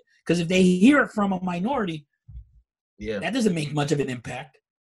of it. Because if they hear it from a minority, that doesn't make much of an impact.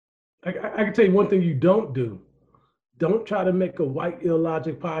 I can tell you one thing you don't do. Don't try to make a white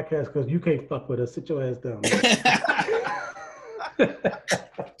illogic podcast because you can't fuck with us. Sit your ass down.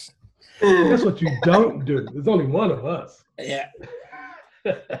 That's what you don't do. There's only one of us. Yeah.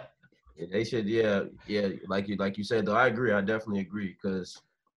 They should, like you said though. I agree. I definitely agree because,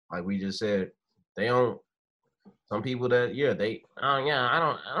 like we just said, they don't. Some people that I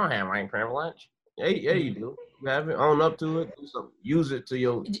don't have white privilege. Yeah, you do. You have it. Own up to it. Do something. Use it to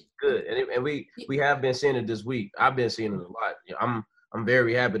your good. And we have been seeing it this week. I've been seeing it a lot. I'm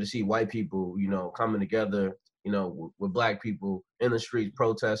very happy to see white people, coming together, with black people in the streets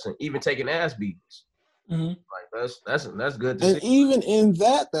protesting, even taking ass beatings. Mm-hmm. Like that's good to see. And even in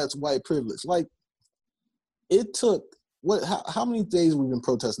that's white privilege. Like it took how many days we've been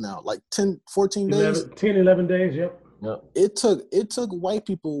protesting now? Like 10, 14 days? 10, 11 days, yep. It took white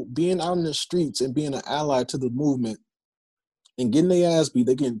people being out in the streets and being an ally to the movement and getting their ass beat.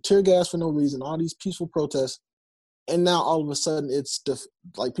 They're getting tear gas for no reason, all these peaceful protests. And now all of a sudden it's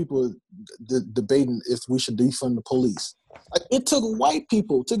like people debating if we should defund the police. Like, it took white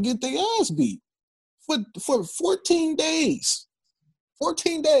people to get their ass beat for 14 days.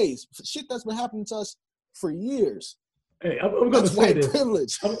 14 days. Shit that's been happening to us for years. Hey, I'm going to say this.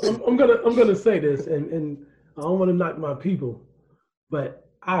 Privilege. I'm gonna say this, and I don't want to knock my people, but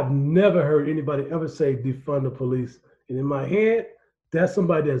I've never heard anybody ever say defund the police. And in my head, that's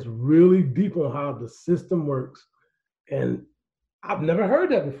somebody that's really deep on how the system works. And I've never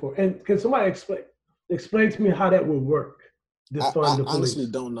heard that before. And can somebody explain to me how that would work? Defund the police. I honestly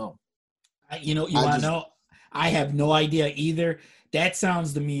don't know. You want to know? I have no idea either. That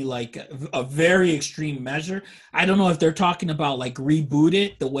sounds to me like a very extreme measure. I don't know if they're talking about like reboot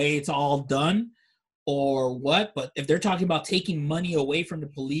it the way it's all done or what, but if they're talking about taking money away from the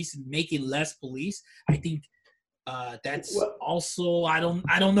police and making less police, I think that's also I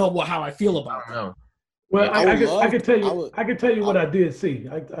don't know how I feel about that. Well, I can tell you what I did see.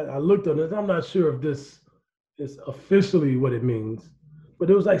 I looked on this. I'm not sure if this is officially what it means, but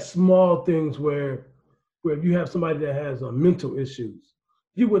there was like small things where if you have somebody that has mental issues,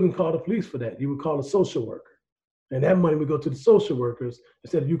 you wouldn't call the police for that. You would call a social worker. And that money would go to the social workers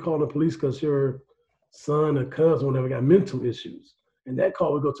instead of you calling the police because your son or cousin or whatever got mental issues. And that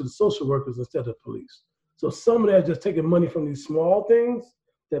call would go to the social workers instead of the police. So some of that is just taking money from these small things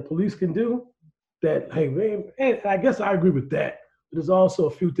that police can do that, hey, man, and I guess I agree with that. But there's also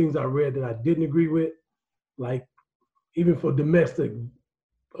a few things I read that I didn't agree with, like even for domestic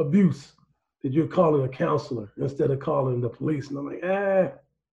abuse, that you're calling a counselor instead of calling the police. And I'm like, I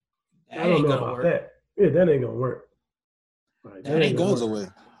don't know about that. Yeah, that ain't gonna work. Right, that ain't guns away.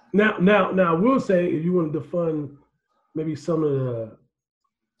 Now, I will say if you want to defund maybe some of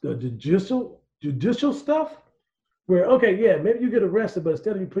the judicial stuff, where maybe you get arrested, but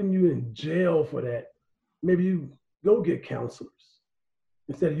instead of putting you in jail for that, maybe you go get counselors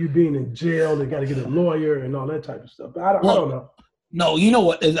instead of you being in jail. They got to get a lawyer and all that type of stuff. But I don't know. No, you know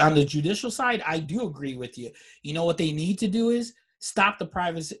what? On the judicial side, I do agree with you. You know what they need to do is stop the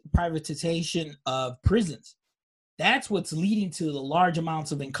privatization of prisons. That's what's leading to the large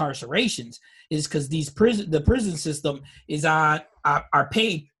amounts of incarcerations. Is because the prison system is are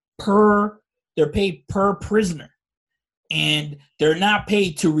paid per prisoner, and they're not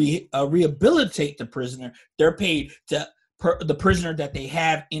paid to rehabilitate the prisoner. They're paid to the prisoner that they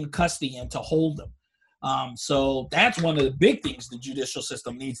have in custody and to hold them. So that's one of the big things the judicial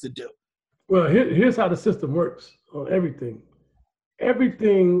system needs to do. Well, here's how the system works on everything.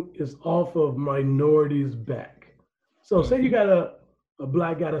 Everything is off of minorities' back. So say you got a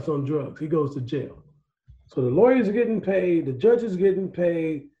black guy that's on drugs, he goes to jail. So the lawyers are getting paid, the judges are getting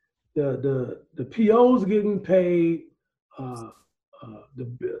paid, the POs are getting paid, the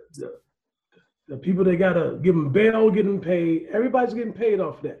people that gotta give them bail getting paid. Everybody's getting paid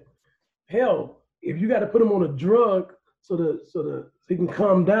off that. Hell, if you got to put him on a drug so he can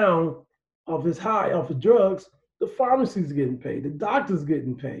calm down off his high, off the drugs, the pharmacy's getting paid, the doctor's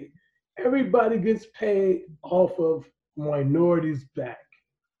getting paid. Everybody gets paid off of minorities' back.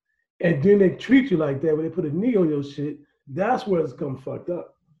 And then they treat you like that when they put a knee on your shit. That's where it's come fucked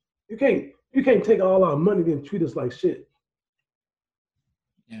up. You can't take all our money and treat us like shit.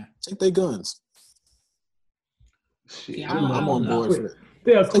 Yeah. Take their guns. Shit, Yeah, I'm on board for it.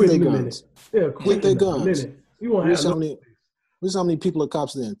 They'll quit in a minute. They'll quit in a minute. You won't have how many people are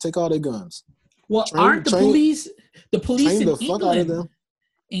cops then? Take all their guns. Well, aren't the police in the fuck England? Out of them.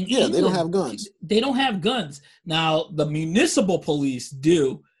 In England, they don't have guns. They don't have guns. Now, the municipal police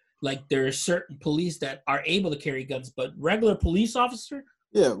do. Like, there are certain police that are able to carry guns, but regular police officer,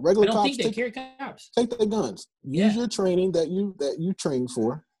 regular I don't cops think they carry cops. Take their guns. Use your training that you train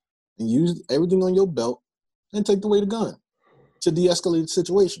for, and use everything on your belt, and take away the gun to de-escalate the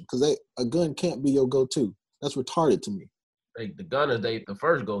situation. Because a gun can't be your go-to. That's retarded to me. The gun is the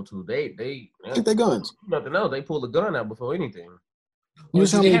first go-to. They take their guns. Nothing else. They pull the gun out before anything. You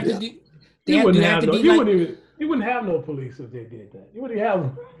wouldn't have no police if they did that. You wouldn't have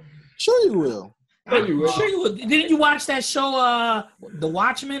them. Sure you will. Sure you would. Didn't you watch that show, The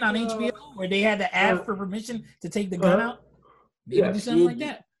Watchmen on HBO, where they had to ask for permission to take the gun out? Maybe do something like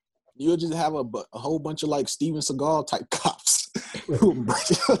that. You'll just have a whole bunch of like Steven Seagal type cops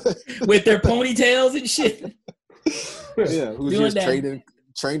with their ponytails and shit. Yeah, who's just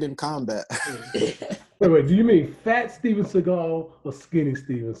trained in combat. Wait, do you mean fat Steven Seagal or skinny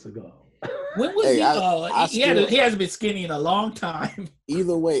Steven Seagal? When was he? He hasn't been skinny in a long time.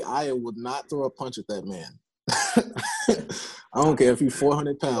 Either way, I would not throw a punch at that man. I don't care if he's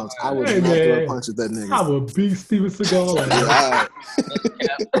 400 pounds. I would not throw a punch at that nigga. I would beat Steven Seagal.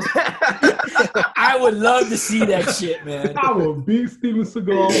 I would love to see that shit, man. I would beat Steven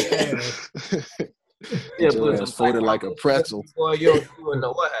Seagal's ass. Yeah, but it's folded like a pretzel. Boy, you don't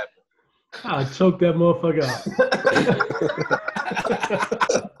know what happened. I'll choke that motherfucker out.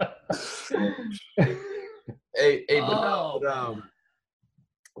 Hey, but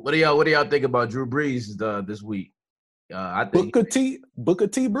what do y'all think about Drew Brees this week? I think Booker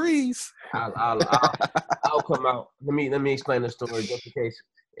T Breeze. I'll come out. Let me explain the story just in case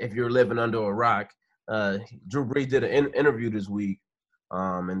if you're living under a rock. Drew Brees did an interview this week,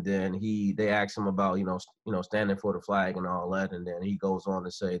 and then they asked him about standing for the flag and all that, and then he goes on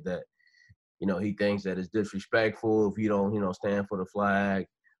to say that he thinks that it's disrespectful if you don't stand for the flag.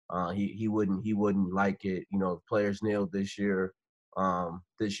 He wouldn't like it. If players kneeled this year. When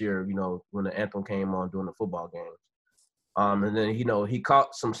the anthem came on during the football games. And then he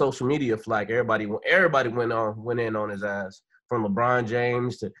caught some social media flack. Everybody went in on his ass, from LeBron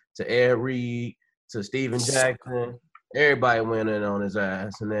James to Ed Reed to Steven Jackson. Everybody went in on his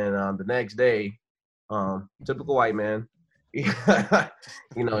ass. And then the next day, typical white man, he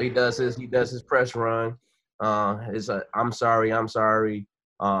does his press run. It's I'm sorry.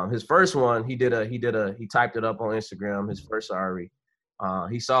 His first one, he typed it up on Instagram. His first sorry.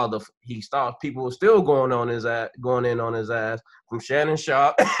 He saw people were still going in on his ass from Shannon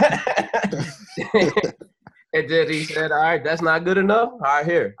Sharp. And then he said, all right, that's not good enough. All right,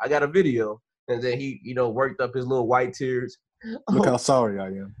 here, I got a video. And then he, worked up his little white tears. Look how sorry I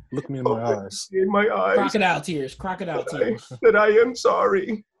am. Look me in my eyes. In my eyes. Crocodile tears. That I am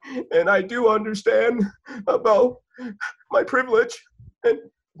sorry. And I do understand about my privilege. And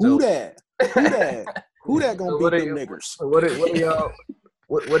Who that gonna beat them niggers?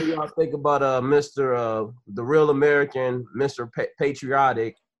 What do y'all think about Mr. The real American, Mr.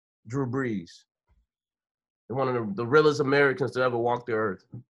 Patriotic, Drew Brees? One of the realest Americans to ever walk the earth.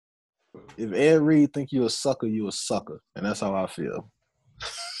 If Ed Reed think you a sucker, and that's how I feel.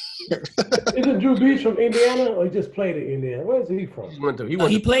 Isn't Drew Brees from Indiana, or he just played in Indiana? Where is he from? He went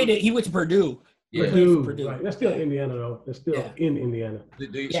to Purdue. Yeah. Purdue. Right. That's still Indiana, though. It's still in Indiana.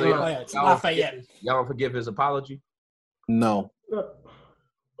 Lafayette. Y'all don't forgive his apology? No.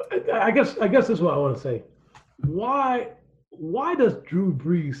 I guess this is what I want to say. Why does Drew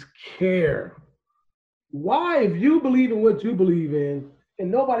Brees care? Why, if you believe in what you believe in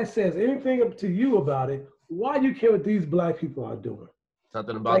and nobody says anything to you about it, why do you care what these black people are doing?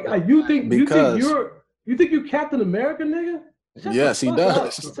 Something about that. You think you Captain America, nigga? Yes, he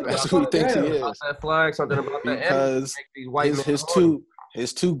does. That's who he thinks he is. That flag, something about that. Because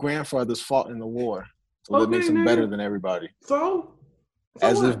his two grandfathers fought in the war, so that makes him better than everybody. So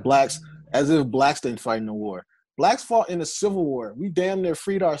as if blacks didn't fight in the war. Blacks fought in the Civil War. We damn near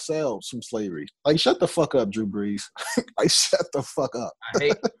freed ourselves from slavery. Like, shut the fuck up, Drew Brees. Shut the fuck up.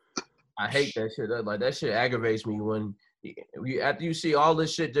 I hate that shit. That shit aggravates me when after you see all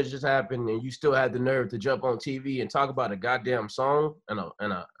this shit that just happened and you still have the nerve to jump on TV and talk about a goddamn song and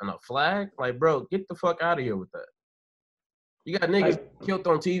a flag. Like, bro, get the fuck out of here with that. You got niggas killed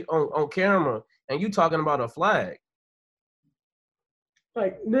on TV on camera and you talking about a flag.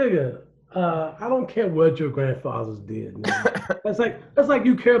 Like, nigga. I don't care what your grandfathers did, nigga. That's like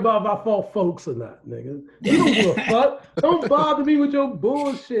you care about if I fought folks or not, nigga. You don't give a fuck. Don't bother me with your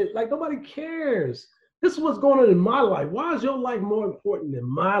bullshit. Like, nobody cares. This is what's going on in my life. Why is your life more important than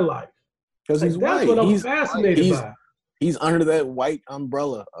my life? Because he's white. That's what I'm fascinated by. He's under that white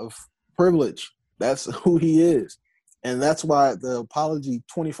umbrella of privilege. That's who he is. And that's why the apology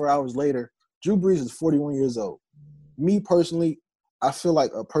 24 hours later, Drew Brees is 41 years old. Me personally, I feel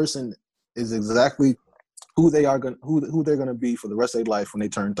like a person is exactly who they're gonna be for the rest of their life when they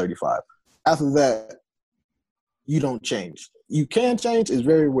turn 35. After that, you don't change. You can change, it's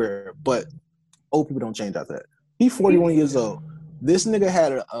very rare, but old people don't change after that. He's 41 years old. This nigga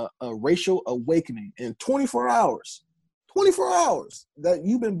had a racial awakening in 24 hours. 24 hours that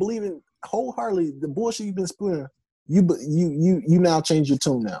you've been believing wholeheartedly the bullshit you've been spewing. You now change your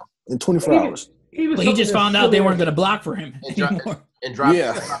tune now in 24 hours. But he just found out they weren't gonna block for him anymore. And dropped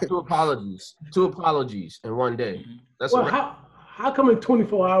two apologies in one day. That's how come in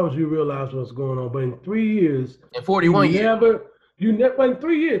 24 hours you realize what's going on, but in 3 years, in 41 years, in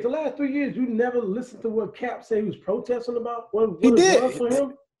 3 years, the last 3 years, you never listened to what Cap said he was protesting about. What he did was for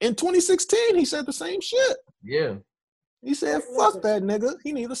him in 2016. He said the same shit. Yeah, he said, "Fuck that nigga.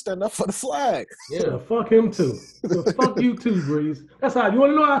 He need to stand up for the flag." Yeah, fuck him too. So fuck you too, Breeze. That's how you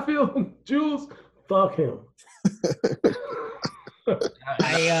want to know how I feel,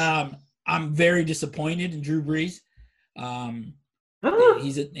 I'm very disappointed in Drew Brees.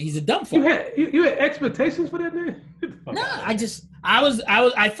 He's a dumb fuck. You had expectations for that man? No,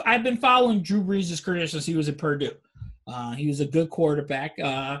 I've been following Drew Brees' career since he was at Purdue. He was a good quarterback.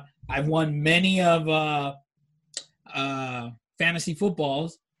 I've won many of fantasy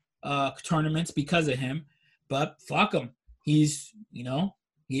footballs tournaments because of him. But fuck him. He's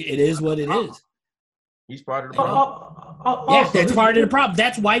it is what it is. He's part of the problem. That's part of the problem.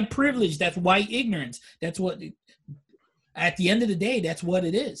 That's white privilege. That's white ignorance. That's what. At the end of the day, that's what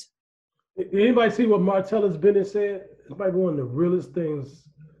it is. Anybody see what Martellus Bennett said? It's probably one of the realest things.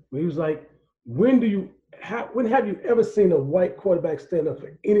 He was like, when have you ever seen a white quarterback stand up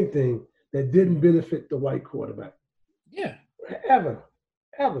for anything that didn't benefit the white quarterback? Yeah. Ever.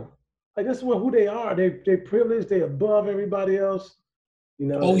 Like, this is who they are. They privileged. They above everybody else.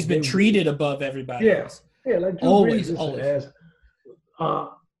 Always been treated above everybody else. Yeah, like Drew always. Brees. I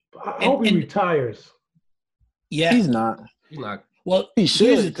hope he retires. Yeah, he's not. Well, he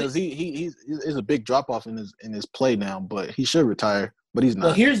should, because he's a big drop off in his play now. But he should retire. But he's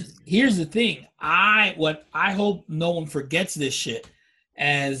not. Well, here's the thing. I hope no one forgets this shit.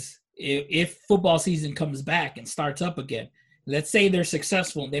 As if football season comes back and starts up again, let's say they're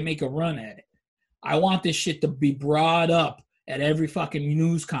successful and they make a run at it. I want this shit to be brought up at every fucking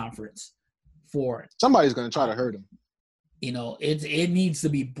news conference for it. Somebody's gonna try to hurt him. It needs to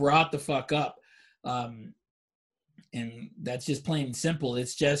be brought the fuck up. And that's just plain and simple.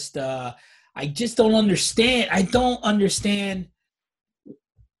 It's just I just don't understand. I don't understand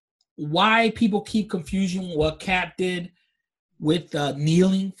why people keep confusing what Cap did with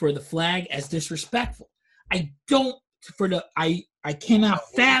kneeling for the flag as disrespectful. I cannot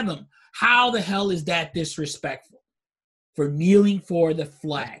fathom how the hell is that disrespectful for kneeling for the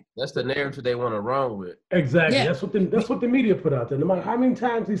flag. That's the narrative they want to run with. Exactly. Yeah. That's what the media put out there. No matter how many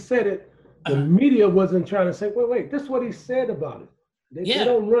times he said it, the media wasn't trying to say, wait, this is what he said about it. They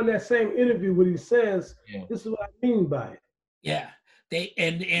don't run that same interview when he says, this is what I mean by it. Yeah.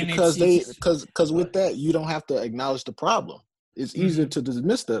 Because with that, you don't have to acknowledge the problem. It's easier to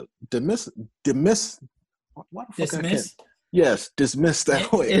dismiss. What the fuck? Dismiss? Yes, dismiss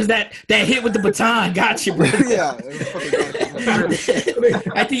that way. Is that hit with the baton? Got you, bro. Yeah.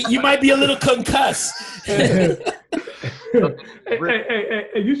 I think you might be a little concussed. Hey,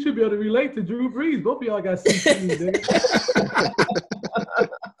 you should be able to relate to Drew Brees. Both of y'all got CTE, nigga.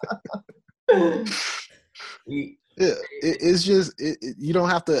 Yeah, it's just you don't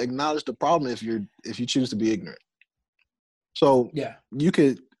have to acknowledge the problem if you choose to be ignorant. So you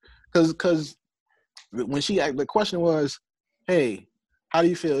could, because when the question was, hey, how do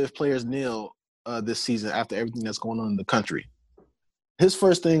you feel if players kneel this season after everything that's going on in the country? His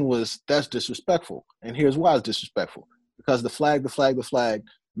first thing was, that's disrespectful, and here's why it's disrespectful. Because the flag,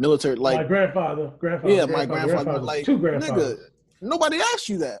 military, like my grandfather. Yeah, my grandfather. Like, two grandfathers. Nigga, nobody asked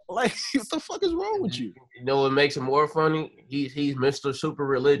you that. Like, what the fuck is wrong with you? You know what makes it more funny? He's Mr. Super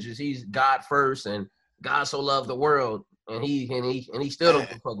Religious. He's God first, and God so loved the world, and he still don't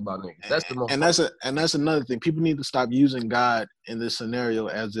give a fuck about niggas. That's the most. And that's another thing. People need to stop using God in this scenario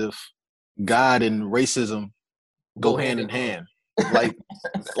as if God and racism go hand in hand. Like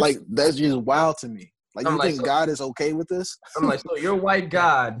that's just wild to me. Like, you think God is okay with this? I'm like, so your white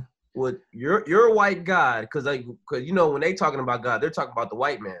God your white God, because when they talking about God, they're talking about the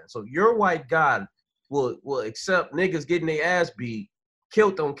white man. So your white God will accept niggas getting their ass beat,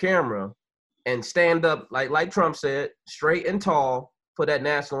 killed on camera, and stand up like Trump said, straight and tall for that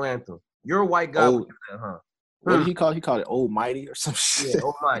national anthem. Your white God would do that, huh? What did he call it? He called it Almighty or some shit. Yeah,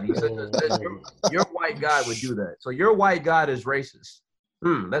 Almighty. Your white God would do that. So your white God is racist.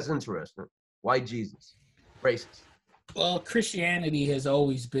 That's interesting. White Jesus, racist. Well, Christianity has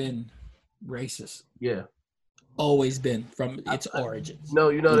always been racist. Yeah, always been from its origins. No,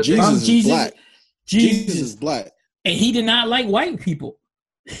 you know that Jesus is black. Jesus is black, and he did not like white people.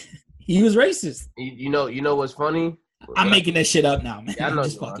 He was racist. You know what's funny? I'm making that shit up now, man. Yeah, I know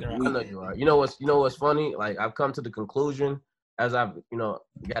you are. You know what's funny? Like, I've come to the conclusion as I've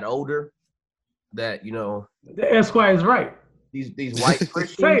got older that the Esquire is right. These white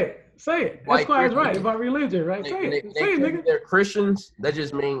Christians. Say it. Esquire is right about religion, right? Say it, nigga. They're Christians. That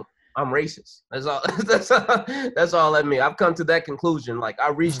just mean I'm racist. That's all. That's all that means. I've come to that conclusion. Like, I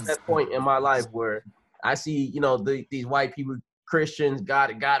reached that point in my life where I see these white people, Christians,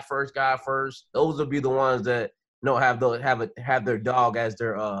 God first. Those will be the ones that have their dog as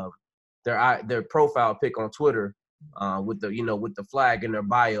their profile pic on Twitter, with the flag in their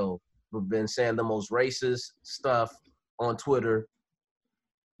bio. Who've been saying the most racist stuff on Twitter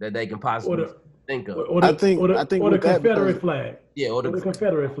that they can possibly. think of. Or the Confederate flag. Yeah, or the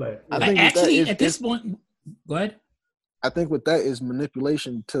Confederate flag. I think actually, at this point, go ahead. I think with that is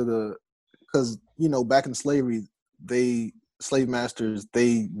manipulation because back in slavery, slave masters,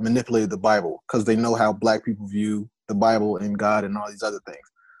 they manipulated the Bible because they know how black people view the Bible and God and all these other things.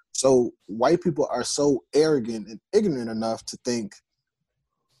 So white people are so arrogant and ignorant enough to think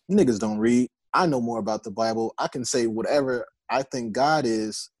niggas don't read. I know more about the Bible. I can say whatever I think God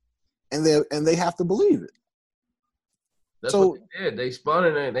is, and they have to believe it. That's what they did. They spun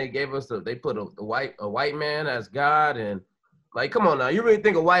it and they gave us they put a white man as God, and like, come on now, you really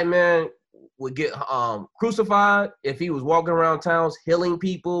think a white man would get crucified if he was walking around towns healing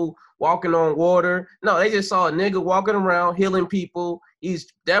people, walking on water? No, they just saw a nigga walking around healing people. He's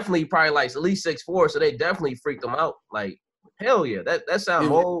definitely probably like at least 6'4", so they definitely freaked him out. Like, hell yeah, that sounds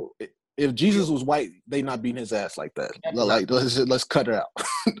more. If Jesus was white, they not beating his ass like that. Like, let's cut it out.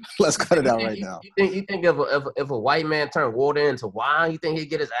 Let's cut it out right now. You think if a white man turned water into wine, you think he'd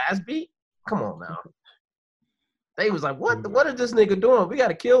get his ass beat? Come on now. They was like, what is this nigga doing? We got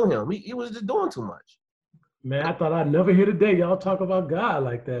to kill him. He was just doing too much. Man, I thought I'd never hear the day y'all talk about God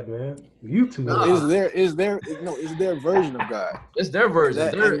like that, man. You two. Is their version of God. It's their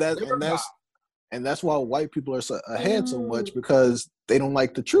version. That's why white people are ahead so much, because they don't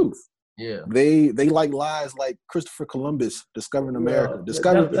like the truth. Yeah. They like lies, like Christopher Columbus discovering America. That's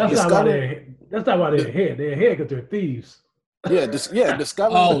not why they're ahead. They're ahead because they're thieves.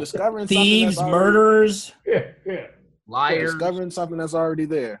 Discovering thieves, murderers, liars, discovering something that's already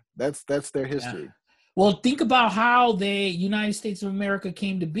there. That's their history. Yeah. Well, think about how the United States of America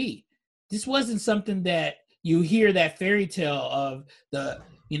came to be. This wasn't something that you hear that fairy tale of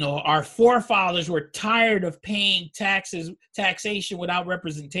our forefathers were tired of paying taxation without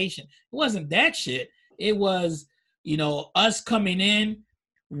representation. It wasn't that shit. It was, us coming in,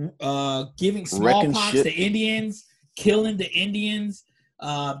 giving smallpox to Indians, killing the Indians,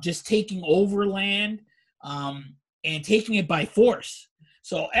 just taking over land, and taking it by force.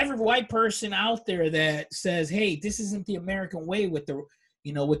 So every white person out there that says, "Hey, this isn't the American way," with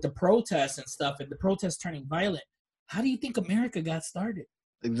the protests and stuff, and the protests turning violent, how do you think America got started?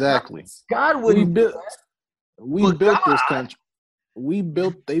 Exactly. God wouldn't. We built this country.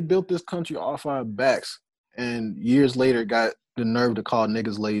 They built this country off our backs, and years later got the nerve to call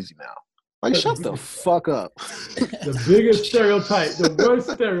niggas lazy now. Like, shut the fuck up. The biggest stereotype, the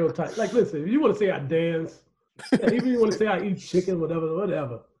worst stereotype. Like, listen, if you want to say I dance, even if you want to say I eat chicken, whatever.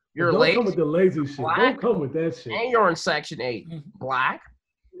 You're don't lazy. come with the lazy shit. Black. Don't come with that shit. And you're in Section 8. Black.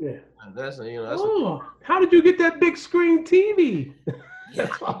 Yeah. That's how did you get that big screen TV?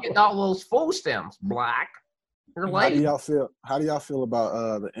 Getting all those full stems. Black. You're lazy. How do y'all feel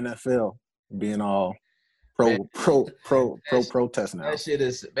about the NFL being all pro-protest now? That shit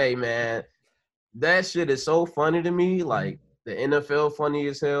is, hey man, that shit is so funny to me. Like, the NFL funny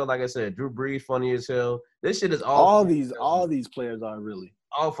as hell. Like I said, Drew Brees funny as hell. This shit is all these players are really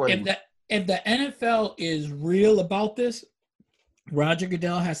all funny. If the NFL is real about this, Roger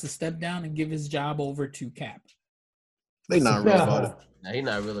Goodell has to step down and give his job over to Cap. They not real about it. Nah, he's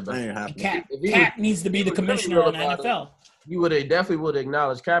not real about it. Cap needs to be the commissioner on the NFL. You definitely would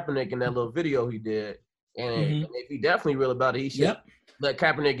acknowledge Kaepernick in that little video he did. And if he definitely real about it, he should let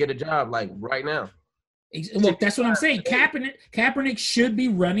Kaepernick get a job, like, right now. Look, that's what I'm saying. Kaepernick should be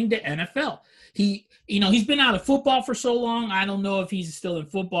running the NFL. He's been out of football for so long. I don't know if he's still in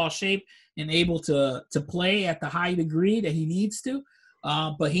football shape and able to play at the high degree that he needs to.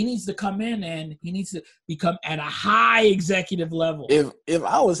 But he needs to come in and he needs to become at a high executive level. If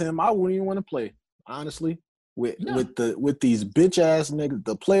I was him, I wouldn't even want to play, honestly. With these bitch ass niggas,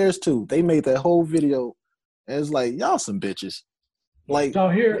 the players too. They made that whole video, and it's like, y'all some bitches. Like, where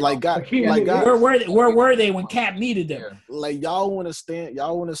were they when Cap needed them? Like, y'all want to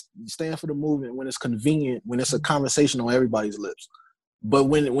stand for the movement when it's convenient, when it's a conversation on everybody's lips. But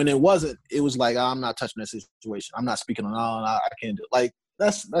when it wasn't, it was like, I'm not touching that situation. I'm not speaking on all. I can't do it. Like,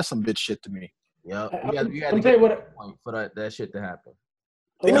 that's some bitch shit to me. Yeah, you had to get a point for that shit to happen.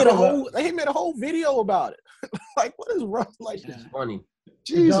 They made a whole video about it. Like, what is wrong? Like, it's funny.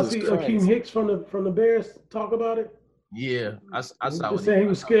 Jesus Did y'all see Akeem Hicks from the Bears talk about it? Yeah, I saw. He saying he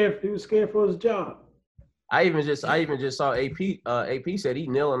was scared. He was scared for his job. I even just saw AP. AP said he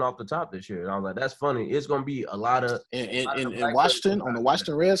kneeling off the top this year. And I was like, that's funny. It's gonna be a lot of in Washington on the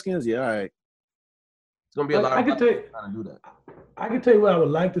Washington Redskins. Yeah, all right. It's gonna be a lot. I can tell you, trying to do that. I can tell you what I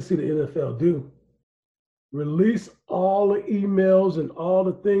would like to see the NFL do. Release all the emails and all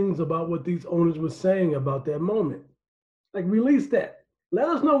the things about what these owners were saying about that moment. Like, release that. Let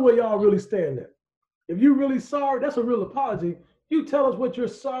us know where y'all really stand at. If you're really sorry, that's a real apology. You tell us what you're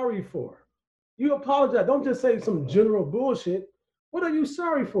sorry for. You apologize. Don't just say some general bullshit. What are you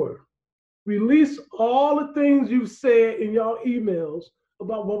sorry for? Release all the things you said in y'all emails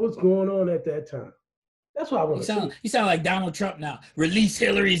about what was going on at that time. That's what I want to see. You sound like Donald Trump now. Release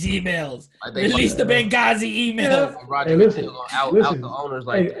Hillary's emails. Release the Benghazi emails. Yeah. Roger Hey, listen, out the owners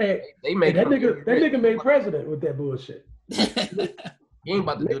like they made that nigga made president with that bullshit. He ain't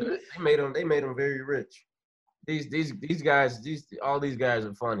about to do that. They made him very rich. These guys, all these guys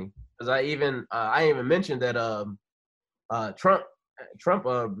are funny. Because I even mentioned that Trump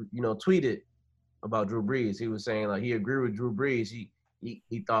tweeted about Drew Brees. He was saying like he agreed with Drew Brees.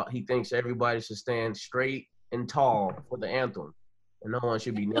 He thinks everybody should stand straight and tall for the anthem, and no one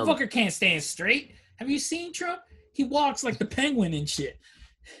should be kneeling. The fucker can't stand straight. Have you seen Trump? He walks like the penguin and shit.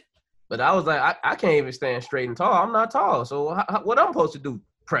 But I was like, I can't even stand straight and tall. I'm not tall. So what I'm supposed to do,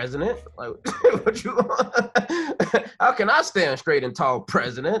 President? Like, what you? How can I stand straight and tall,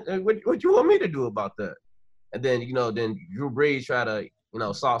 President? What you want me to do about that? And then then Drew Brees try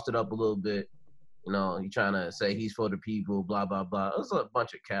to sauce it up a little bit. He trying to say he's for the people, blah blah blah. It was a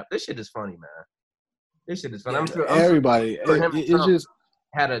bunch of cap. This shit is funny, man. This shit is funny. Yeah, everybody. It's just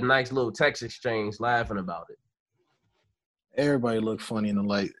had a nice little text exchange, laughing about it. Everybody look funny in the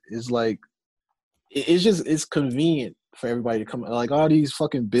light. It's like it's convenient for everybody to come. Like all these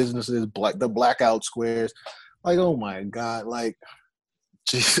fucking businesses, the blackout squares. Like, oh my god, like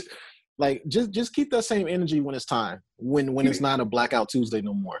just keep that same energy when it's time. When it's not a blackout Tuesday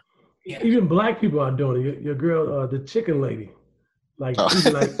no more. Yeah. Even black people are doing it. Your girl, the chicken lady, like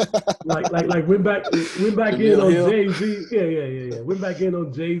went back in on Jay-Z. Yeah. Went back in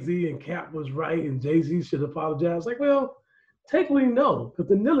on Jay-Z, and Cap was right, and Jay-Z should apologize. Like, well, technically no, because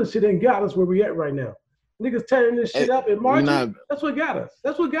the Nilla shit ain't got us where we at right now. Niggas tearing this shit up in March. That's what got us.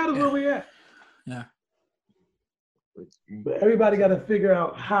 That's what got us where we at. Yeah. But everybody got to figure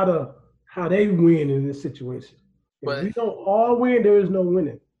out how they win in this situation. If we don't all win, there is no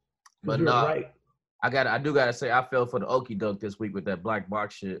winning. But no, right. I do gotta say I fell for the okie doke this week with that black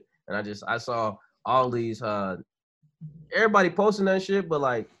box shit, and I saw all these everybody posting that shit, but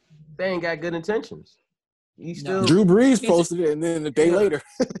like they ain't got good intentions. Drew Brees posted it, and then a day later,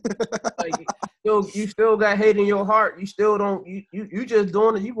 like, you still got hate in your heart. You still don't. You just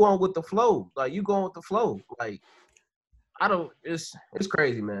doing it. You going with the flow. Like you going with the flow. Like I don't. It's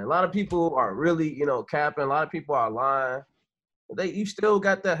crazy, man. A lot of people are really capping. A lot of people are lying. You still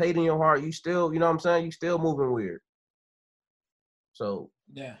got that hate in your heart. You still, what I'm saying? You still moving weird. So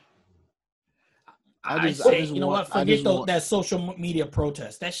yeah. I say, you know what? Forget that social media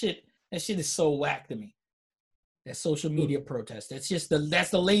protest. That shit is so whack to me. That social media protest. That's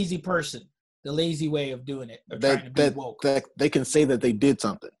the lazy person, the lazy way of doing it. Of trying to be woke. That they can say that they did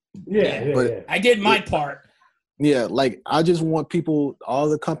something. Yeah. I did my part. Yeah, like I just want people, all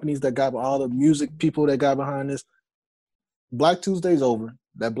the companies that got, all the music people that got behind this. Black Tuesday's over.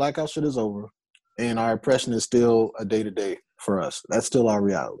 That blackout shit is over. And our oppression is still a day-to-day for us. That's still our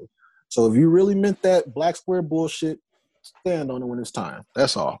reality. So if you really meant that black square bullshit, stand on it when it's time.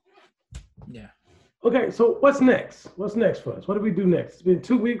 That's all. Yeah. Okay, so what's next? What's next for us? What do we do next? It's been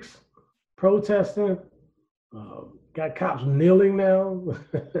 2 weeks protesting. Got cops kneeling now.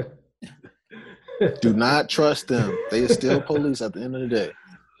 Do not trust them. They are still police at the end of the day.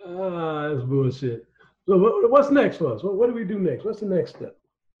 That's bullshit. So what's next for us? What do we do next? What's the next step?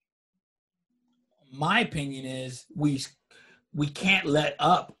 My opinion is we can't let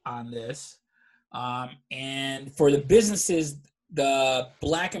up on this. And for the businesses, the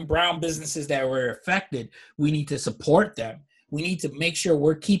black and brown businesses that were affected, we need to support them. We need to make sure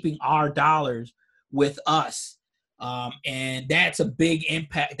we're keeping our dollars with us. And that's a big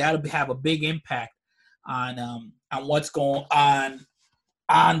impact. That'll have a big impact on what's going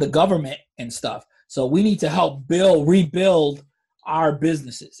on the government and stuff. So we need to help rebuild our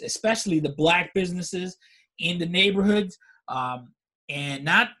businesses, especially the black businesses in the neighborhoods, and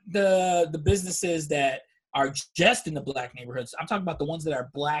not the businesses that are just in the black neighborhoods. I'm talking about the ones that are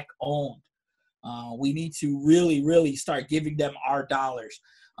black owned. We need to really, really start giving them our dollars.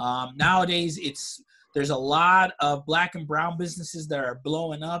 Nowadays, there's a lot of black and brown businesses that are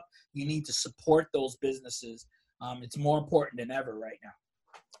blowing up. You need to support those businesses. It's more important than ever right now.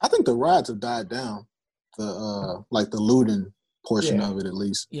 I think the riots have died down. The looting portion of it, at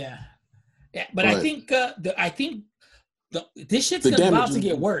least. Yeah, but I think this shit's about to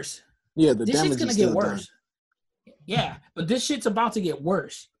get worse. Yeah, this shit's gonna get worse. Done. Yeah, but this shit's about to get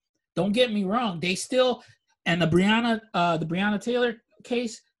worse. Don't get me wrong. They still, and the Breonna Taylor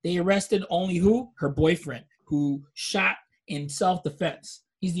case, they arrested only who? Her boyfriend, who shot in self-defense.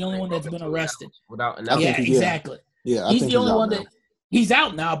 He's the only one that's been arrested. Without exactly. Yeah, he's the only one that he's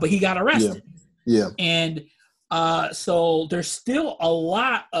out now, but he got arrested. Yeah. And so there's still a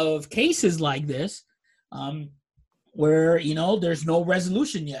lot of cases like this where, you know, there's no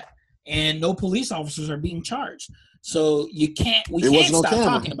resolution yet and no police officers are being charged. So we can't stop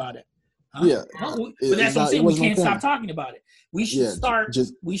talking about it. Huh? Yeah. No, but that's what I'm saying. We can't stop talking about it. We should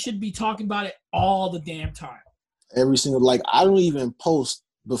we should be talking about it all the damn time. Every single, like, I don't even post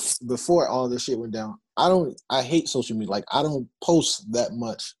before all this shit went down. I hate social media. Like, I don't post that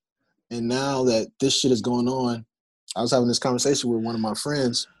much. And now that this shit is going on, I was having this conversation with one of my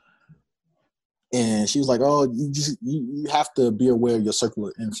friends, and she was like, "Oh, you have to be aware of your circle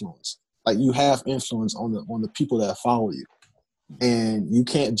of influence. Like, you have influence on the people that follow you, and you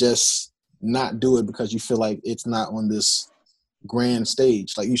can't just not do it because you feel like it's not on this grand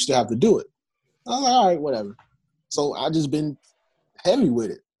stage. Like, you still have to do it." I was like, "All right, whatever." So I just been heavy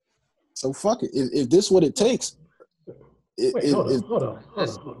with it. So fuck it. If this is what it takes. Hold on.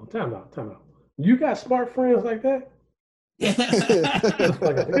 Time out. You got smart friends like that? Get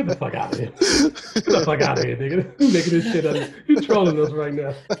the fuck out of here. Get the fuck out of here, nigga. You making this shit up. You trolling us right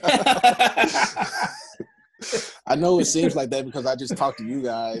now. I know it seems like that because I just talked to you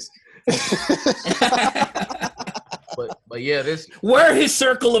guys. But yeah, we're his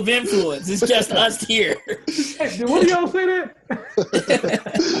circle of influence. It's just us here. Hey, what do y'all say that?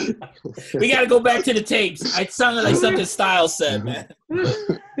 We got to go back to the tapes. It sounded like something Styles said, man.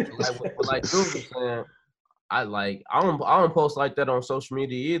 like Drew was saying, I don't post like that on social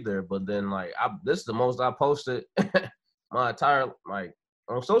media either. But then this is the most I posted my entire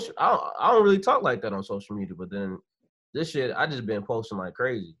on social. I don't really talk like that on social media. But then this shit, I just been posting like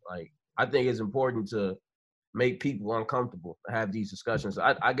crazy. Like, I think it's important to make people uncomfortable to have these discussions.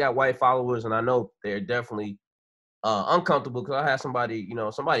 I got white followers, and I know they're definitely uncomfortable because I had somebody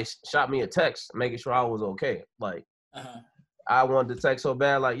shot me a text making sure I was okay. Like, I wanted to text so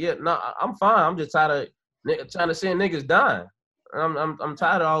bad, like, yeah, no, I'm fine. I'm just tired of trying to see niggas dying. I'm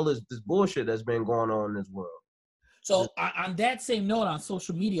tired of all this bullshit that's been going on in this world. So on that same note, on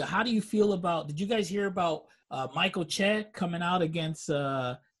social media, how do you feel about? Did you guys hear about Michael Che coming out against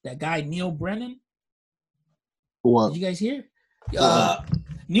that guy Neil Brennan? What? Did you guys hear?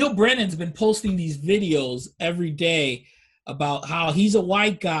 Neil Brennan's been posting these videos every day about how he's a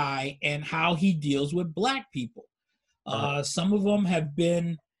white guy and how he deals with black people. Some of them have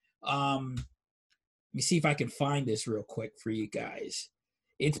been, let me see if I can find this real quick for you guys.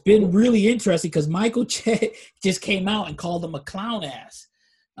 It's been really interesting because Michael Che just came out and called him a clown ass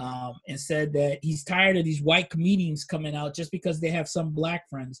and said that he's tired of these white comedians coming out just because they have some black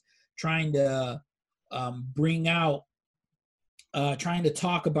friends trying to bring out, trying to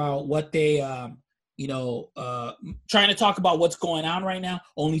talk about what they, trying to talk about what's going on right now,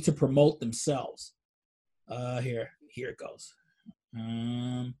 only to promote themselves. Here it goes.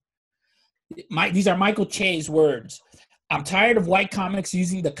 These are Michael Che's words. I'm tired of white comics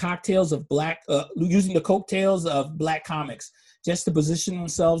using the cocktails of using the coattails of black comics just to position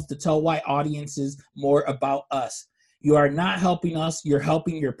themselves to tell white audiences more about us. You are not helping us. You're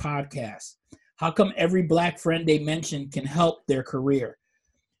helping your podcast. How come every black friend they mention can help their career?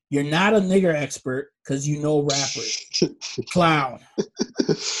 You're not a nigger expert because you know rappers. Clown.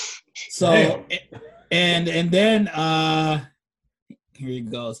 So, and then here he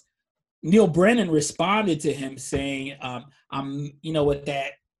goes. Neil Brennan responded to him saying, I'm, with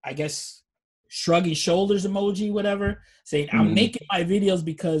that, I guess, shrugging shoulders emoji, whatever, saying, I'm making my videos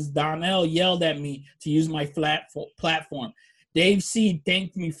because Donnell yelled at me to use my platform. Dave C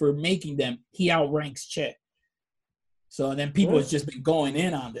thanked me for making them. He outranks Chet. So then people have just been going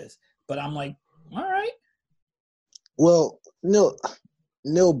in on this. But I'm like, all right. Well, Neil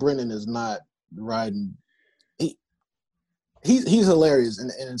Brennan is not riding. He's hilarious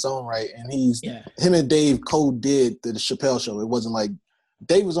in its own right. And him and Dave co-did the Chappelle show. It wasn't like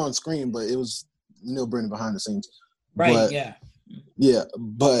Dave was on screen, but it was Neil Brennan behind the scenes. Right, but, yeah. Yeah,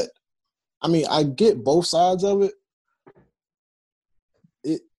 but I mean, I get both sides of it.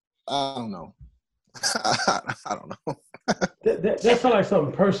 I don't know. I don't know. That sounds like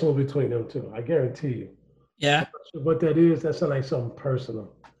something personal between them two. I guarantee you. Yeah. What that is, that sounds like something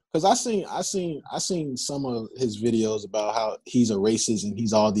personal. Because I seen some of his videos about how he's a racist and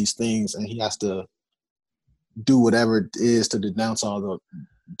he's all these things and he has to do whatever it is to denounce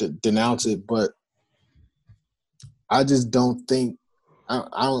denounce it. But I just don't think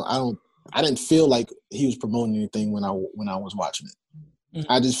I didn't feel like he was promoting anything when I was watching it.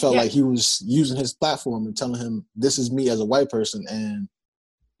 I just felt like he was using his platform and telling him, this is me as a white person and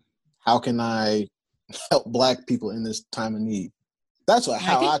how can I help black people in this time of need. That's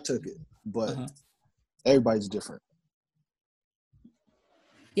how I took it. But everybody's different.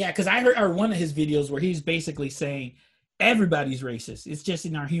 Yeah, because I heard one of his videos where he's basically saying everybody's racist. It's just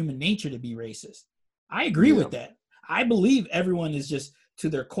in our human nature to be racist. I agree with that. I believe everyone is just to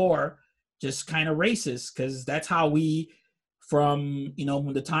their core just kind of racist because that's how we, from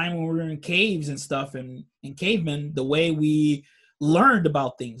the time when we were in caves and stuff and cavemen, the way we learned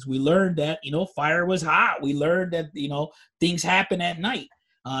about things. We learned that fire was hot. We learned that things happen at night.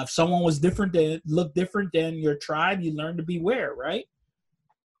 If someone was different, that looked different than your tribe, you learn to beware, right?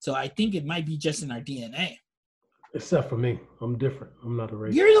 So I think it might be just in our DNA. Except for me, I'm different. I'm not a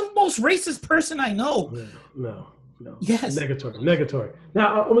racist. You're the most racist person I know. No. Yes. Negatory.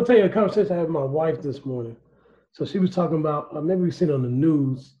 Now, I'm going to tell you a conversation I had with my wife this morning. So she was talking about, maybe we've seen on the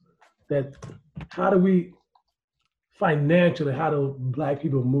news, that how do Black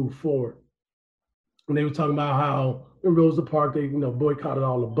people move forward? And they were talking about how in Rosa Parks, they boycotted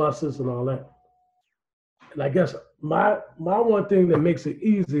all the buses and all that. And I guess my one thing that makes it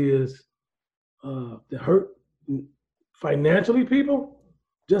easy is to hurt financially people,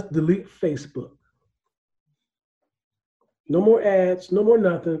 just delete Facebook. No more ads, no more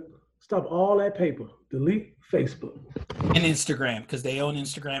nothing. Stop all that paper. Delete Facebook. And Instagram, because they own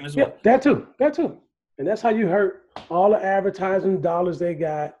Instagram as well. Yeah, that too. And that's how you hurt all the advertising dollars they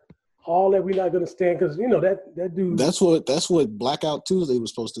got. All that we're not going to stand, because that dude. That's what Blackout Tuesday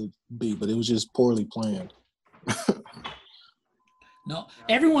was supposed to be, but it was just poorly planned. No,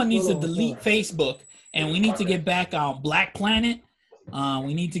 everyone needs to delete Facebook, and we need to get back on Black Planet.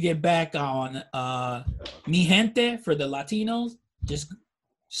 We need to get back on Mi Gente for the Latinos. Just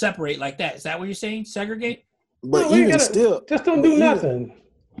separate like that. Is that what you're saying? Segregate? But still, just don't do nothing.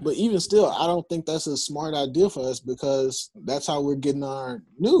 But even still, I don't think that's a smart idea for us because that's how we're getting our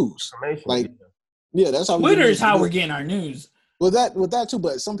news. That's how Twitter is how we're getting our news. Well, that too,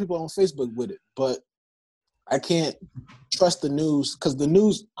 but some people on Facebook with it. But I can't trust the news because the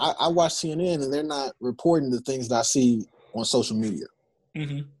news, I watch CNN and they're not reporting the things that I see on social media.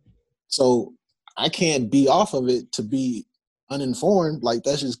 Mm-hmm. So I can't be off of it to be uninformed. Like,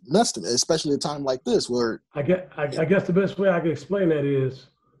 that's just nuts to me, especially at a time like this where I guess the best way I can explain that is,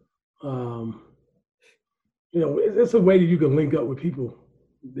 it's a way that you can link up with people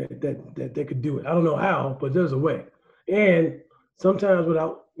that they could do it. I don't know how, but there's a way. And sometimes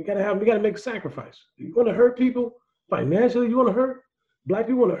you gotta make a sacrifice. You want to hurt people financially? You want to hurt Black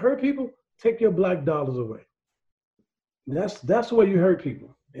people? Want to hurt people? Take your Black dollars away. That's the way you hurt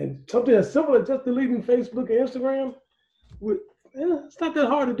people. And something as simple as just deleting Facebook and Instagram, it's not that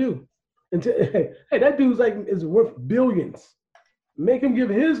hard to do. And hey, that dude's is worth billions. Make him give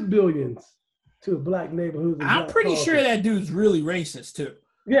his billions to Black neighborhoods. I'm pretty sure that dude's really racist too.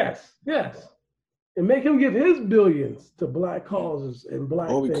 Yes. And make him give his billions to Black causes and Black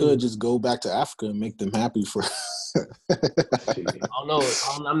Or we things. could just go back to Africa and make them happy for I don't know.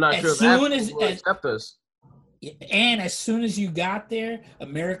 I'm not sure if Africa will accept us. And as soon as you got there,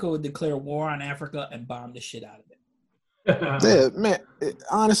 America would declare war on Africa and bomb the shit out of it. Yeah, man.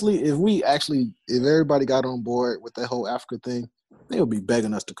 Honestly, if everybody got on board with that whole Africa thing, they would be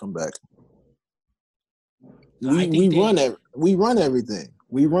begging us to come back. We run everything.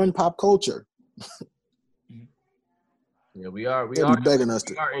 We run pop culture. Yeah, we are begging us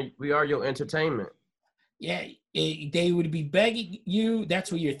we are your entertainment. Yeah, they would be begging you.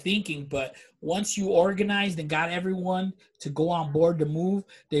 That's what you're thinking. But once you organized and got everyone to go on board to move,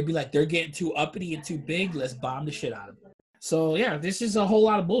 they'd be like, they're getting too uppity and too big. Let's bomb the shit out of them. So, yeah, this is a whole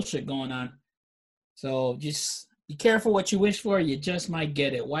lot of bullshit going on. So just be careful what you wish for. You just might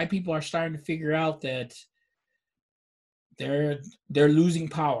get it. White people are starting to figure out that they're losing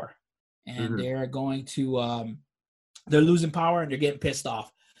power. And they're going to they're losing power and they're getting pissed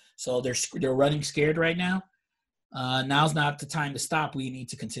off. So they're running scared right now. Now's not the time to stop. We need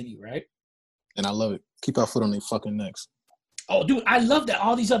to continue, right? And I love it. Keep our foot on their fucking necks. Oh, dude, I love that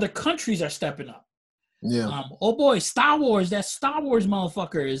all these other countries are stepping up. Yeah. Oh boy, Star Wars. That Star Wars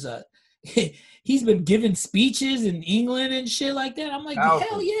motherfucker is he's been giving speeches in England and shit like that. I'm like,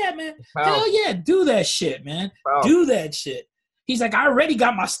 hell yeah, man. Hell yeah, do that shit, man. Do that shit. He's like, I already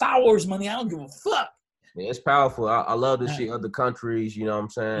got my Star Wars money. I don't give a fuck. Yeah, it's powerful. I love to see other countries, you know what I'm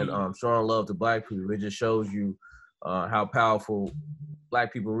saying, showing love to Black people. It just shows you how powerful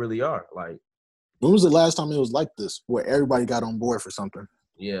Black people really are. Like, when was the last time it was like this, where everybody got on board for something?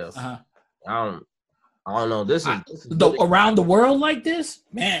 Yeah. I don't know. This is around the world like this?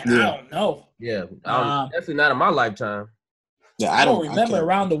 Man, yeah. I don't know. Yeah. Definitely not in my lifetime. Yeah, I don't remember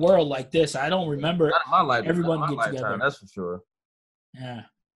around the world like this. I don't remember not in my life, everyone get lifetime, together. That's for sure. Yeah.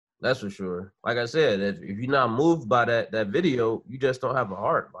 That's for sure. Like I said, if you're not moved by that video, you just don't have a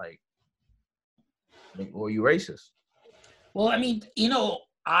heart. Like or you racist. Well, I mean,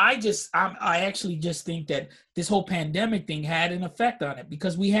 I actually just think that this whole pandemic thing had an effect on it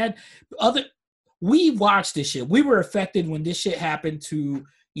because we watched this shit. We were affected when this shit happened to,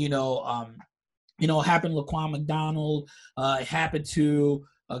 happened to Laquan McDonald. It happened to,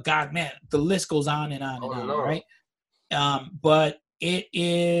 God, man, the list goes on and on and on, right? But it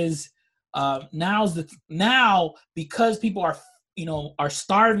is now because people are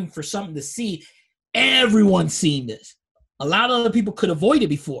starving for something to see. Everyone's seen this. A lot of other people could avoid it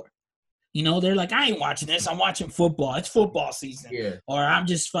before. They're like, I ain't watching this. I'm watching football. It's football season. Yeah. Or I'm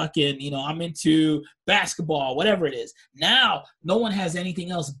just fucking, I'm into basketball, whatever it is. Now, no one has anything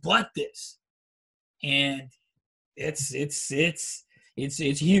else but this. And it's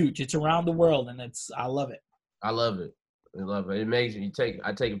huge. It's around the world, and I love it. I love it. It makes you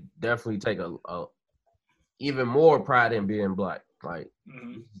definitely take a even more pride in being black. Like,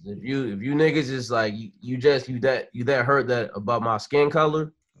 if you niggas is like you that hurt that about my skin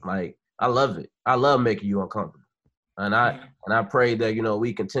color, like, I love it. I love making you uncomfortable, and I pray that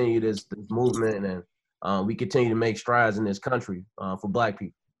we continue this movement and we continue to make strides in this country for black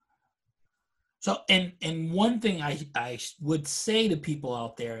people. So, and one thing I would say to people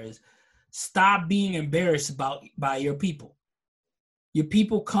out there is stop being embarrassed by your people. Your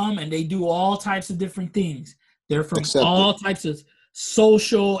people come and they do all types of different things. They're from all types of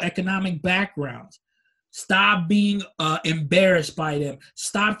social, economic backgrounds. Stop being embarrassed by them.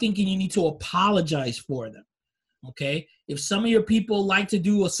 Stop thinking you need to apologize for them. Okay? If some of your people like to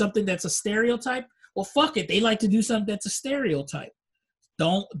do something that's a stereotype, well, fuck it. They like to do something that's a stereotype.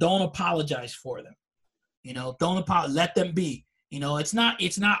 Don't apologize for them. Don't apologize. Let them be. It's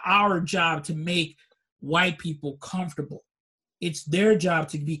not our job to make white people comfortable. It's their job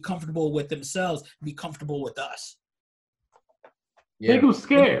to be comfortable with themselves, be comfortable with us. Yeah. Make them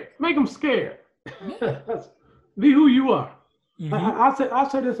scared. Make them scared. Be who you are. Mm-hmm. I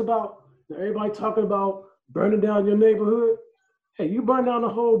say this about everybody talking about burning down your neighborhood. Hey, you burn down the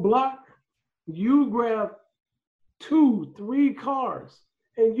whole block. You grab 2-3 cars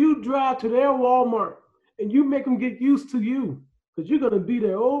and you drive to their Walmart and you make them get used to you because you're going to be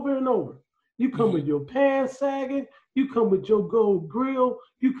there over and over. You come with your pants sagging. You come with your gold grill.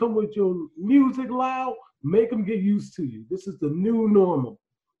 You come with your music loud. Make them get used to you. This is the new normal.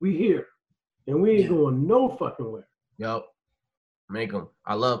 We here. And we ain't going no fucking way. Yep. Make them.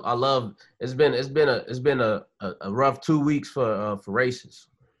 I love. It's been a rough 2 weeks for racists.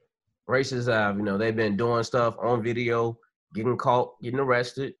 Racists have, they've been doing stuff on video, getting caught, getting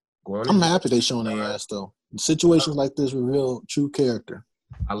arrested, going. I'm happy they showing their ass though. Situations like this reveal true character.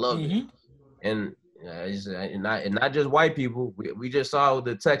 I love it, and not just white people. We just saw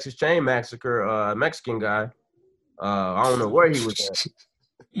the Texas Chain Massacre, Mexican guy. I don't know where he was at.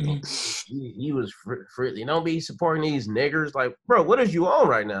 He was free. Don't be supporting these niggers. Like, bro, what is you on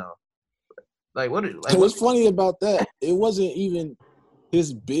right now? Like, what's funny about that? It wasn't even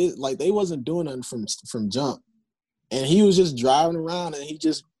his bid. Like, they wasn't doing nothing from jump, and he was just driving around, and he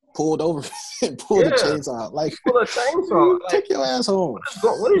just pulled over and pulled the chainsaw out. Like, pull a chainsaw. Take your ass home.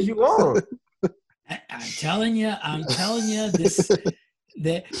 What is you on? I'm telling you this.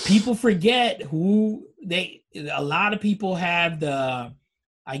 That people forget a lot of people have the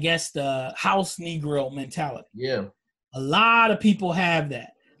house Negro mentality. Yeah. A lot of people have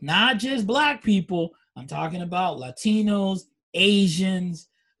that. Not just black people. I'm talking about Latinos, Asians,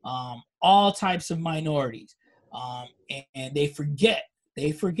 all types of minorities. And they forget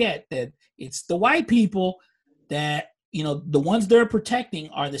that it's the white people that, the ones they're protecting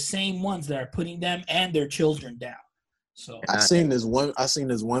are the same ones that are putting them and their children down. So I seen this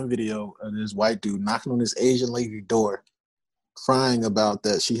one video of this white dude knocking on this Asian lady door, crying about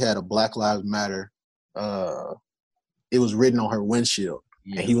that she had a Black Lives Matter. It was written on her windshield,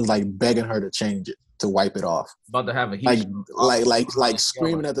 and he was like begging her to change it, to wipe it off. About to have a like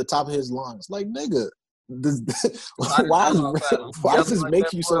screaming at the top of his lungs, like, nigga, why does this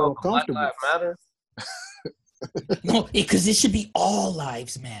make you so uncomfortable? No, because it should be all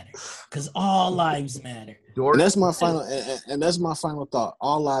lives matter. Because all lives matter. And that's my final thought.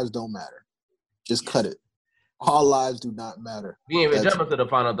 All lives don't matter. Just cut it. All lives do not matter. We ain't even jumping to the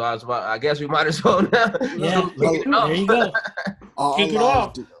final thoughts, but I guess we might as well now. Yeah, there you go. Kick it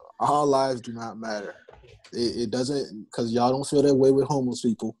off. All lives do not matter. It doesn't, because y'all don't feel that way with homeless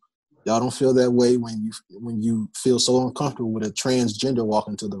people. Y'all don't feel that way when you feel so uncomfortable with a transgender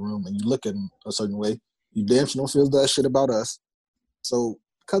walking into the room and you look at them a certain way. You damn sure don't feel that shit about us. So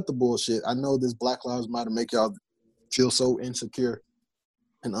cut the bullshit. I know this Black Lives Matter make y'all feel so insecure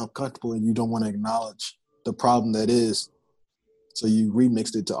and uncomfortable, and you don't want to acknowledge the problem that is. So you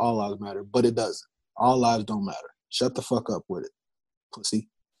remixed it to All Lives Matter, but it doesn't. All lives don't matter. Shut the fuck up with it, pussy.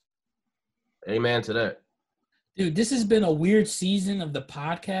 Amen to that. Dude, this has been a weird season of the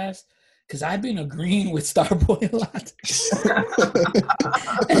podcast because I've been agreeing with Starboy a lot.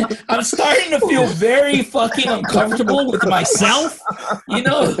 I'm starting to feel very fucking uncomfortable with myself,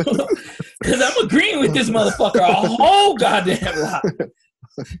 because I'm agreeing with this motherfucker a whole goddamn lot.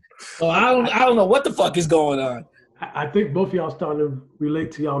 So I don't know what the fuck is going on. I think both of y'all starting to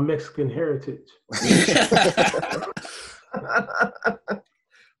relate to y'all Mexican heritage.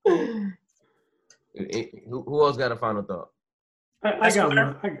 Who else got a final thought? I got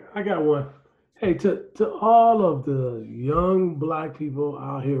one. I got one. Hey, to all of the young black people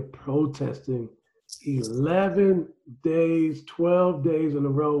out here protesting 11 days, 12 days in a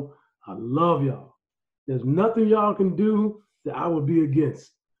row, I love y'all. There's nothing y'all can do that I would be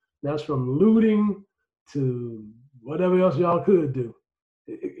against. That's from looting to whatever else y'all could do.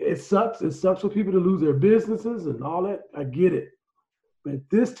 It sucks. It sucks for people to lose their businesses and all that. I get it. But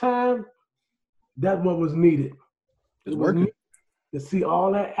this time, that's what was needed. It's working. To see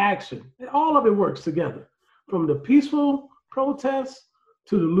all that action. And all of it works together. From the peaceful protests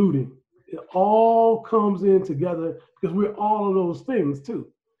to the looting. It all comes in together because we're all of those things too.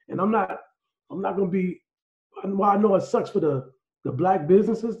 And I'm not gonna be, well, I know it sucks for the black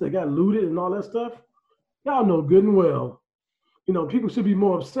businesses that got looted and all that stuff. Y'all know good and well, people should be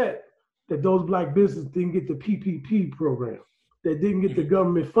more upset that those black businesses didn't get the PPP program, that didn't get the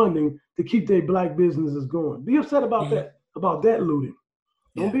government funding to keep their black businesses going. Be upset about that looting.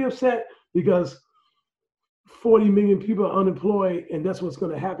 Don't be upset because 40 million people are unemployed, and that's what's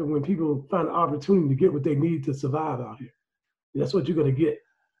going to happen when people find an opportunity to get what they need to survive out here. That's what you're going to get.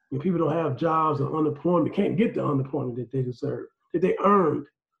 When people don't have jobs or unemployment, can't get the unemployment that they deserve, that they earned,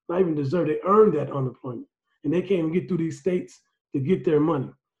 not even deserve, they earned that unemployment. And they can't even get through these states to get their money.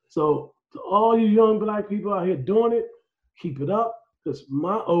 So to all you young black people out here doing it, keep it up, because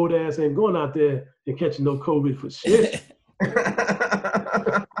my old ass ain't going out there and catching no COVID for shit.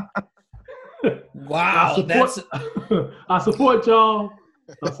 Wow, I support y'all.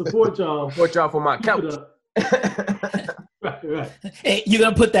 Support y'all for my couch. Right. Hey, you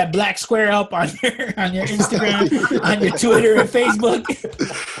gonna put that black square up on your Instagram, on your Twitter and Facebook?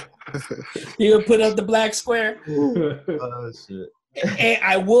 You gonna put up the black square? Oh shit. Hey,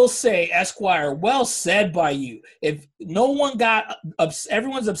 I will say, Esquire, well said by you. If no one got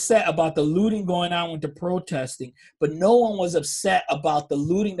everyone's upset about the looting going on with the protesting, but no one was upset about the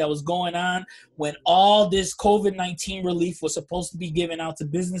looting that was going on when all this COVID-19 relief was supposed to be given out to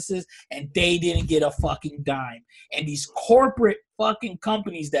businesses and they didn't get a fucking dime. And these corporate fucking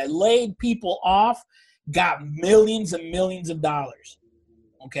companies that laid people off got millions and millions of dollars.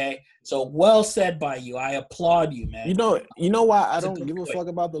 Okay, so well said by you. I applaud you, man. You know why I don't give a fuck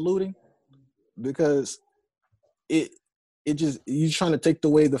about the looting? Because it just, you're trying to take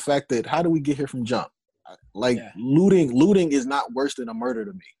away the fact that how do we get here from jump? Like looting is not worse than a murder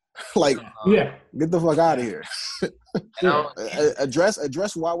to me. Like, get the fuck out of here.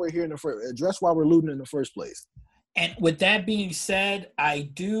 Address why we're here address why we're looting in the first place. And with that being said, I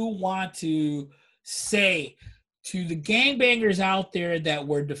do want to say to the gangbangers out there that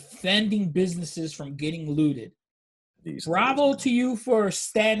were defending businesses from getting looted, bravo to you for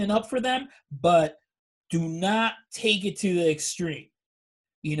standing up for them, but do not take it to the extreme.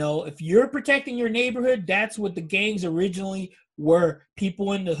 If you're protecting your neighborhood, that's what the gangs originally were.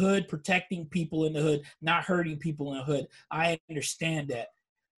 People in the hood, protecting people in the hood, not hurting people in the hood. I understand that.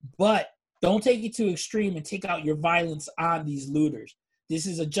 But don't take it to extreme and take out your violence on these looters. This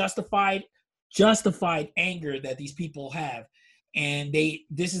is a justified anger that these people have, and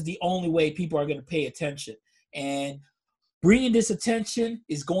this is the only way people are going to pay attention. And bringing this attention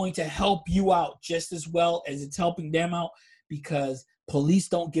is going to help you out just as well as it's helping them out, because police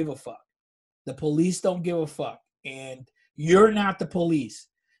don't give a fuck. The police don't give a fuck, and you're not the police.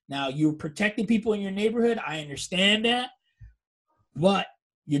 Now, you're protecting people in your neighborhood. I understand that, but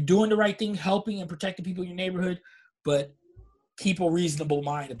you're doing the right thing, helping and protecting people in your neighborhood, but keep a reasonable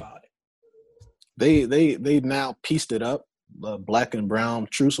mind about it. They now pieced it up, black and brown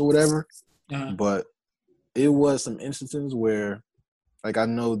truce or whatever. But it was some instances where, like, I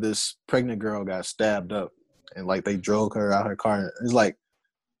know this pregnant girl got stabbed up, and like they drove her out her car. And it's like,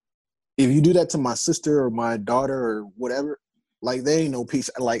 if you do that to my sister or my daughter or whatever, like, there ain't no peace.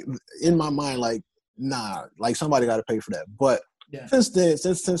 Like, in my mind, like, nah, like somebody got to pay for that. But since then,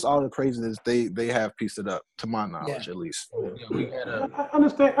 since all the craziness, they have pieced it up, to my knowledge, at least. I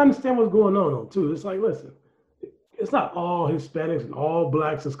understand what's going on though, too. It's like, listen, it's not all Hispanics and all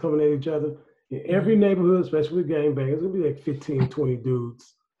blacks that's coming at each other. In every neighborhood, especially with gangbangers, it'll be like 15, 20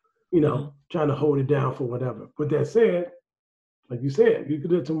 dudes, trying to hold it down for whatever. With that said, Like you said, you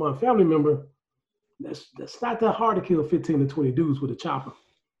could do it to my family member. That's not that hard to kill 15 to 20 dudes with a chopper.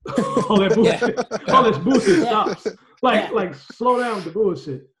 All that bullshit, all this bullshit stops. Like slow down with the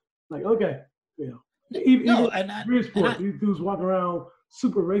bullshit. Like, okay, even Bridgeport, these dudes walking around,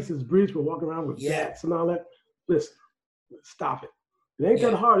 super racist Bridgeport, walking around with bats and all that. Listen, stop it. It ain't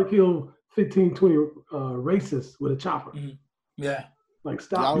that hard to kill 15, 20 racists with a chopper. Mm-hmm. Yeah. Like,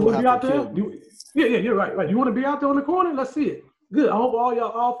 stop. You want to be out there? You're right. Right. You want to be out there on the corner? Let's see it. Good. I hope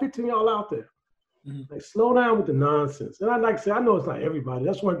all 15 y'all out there. Mm-hmm. Like, slow down with the nonsense. And I like to say, I know it's not everybody.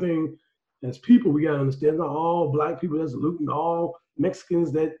 That's one thing as people we got to understand. It's not all black people that's looting, all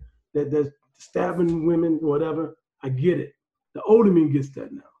Mexicans that stabbing women, whatever. I get it. The older man gets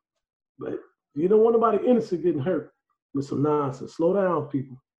that now. But you don't want nobody innocent getting hurt with some nonsense. Slow down,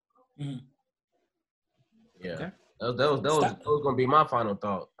 people. Mm-hmm. Yeah. Okay. That was going to be my final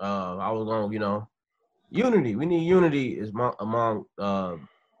thought. I was going to, unity. We need unity among the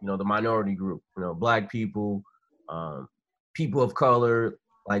minority group, black people, people of color,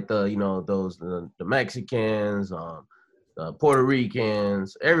 like the Mexicans, the Puerto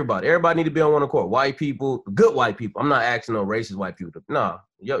Ricans, everybody need to be on one accord. White people, good white people. I'm not asking no racist white people. Nah,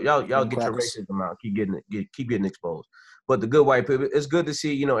 y'all get your racism out. Keep getting exposed. But the good white people, it's good to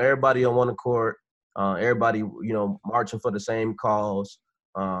see, everybody on one accord. Everybody, marching for the same cause.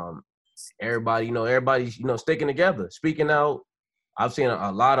 Everybody's, sticking together, speaking out. I've seen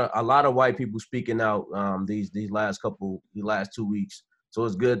a lot of white people speaking out these last 2 weeks. So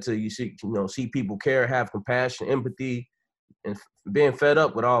it's good to see people care, have compassion, empathy, and being fed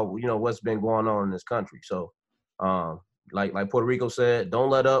up with all what's been going on in this country. So like Puerto Rico said, don't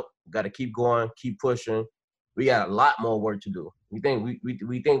let up. Got to keep going, keep pushing. We got a lot more work to do. We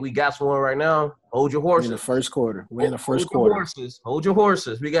think we got someone right now. Hold your horses. We're in the first quarter. Hold your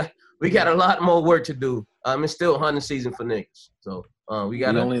horses. We got a lot more work to do. It's still hunting season for niggas. So we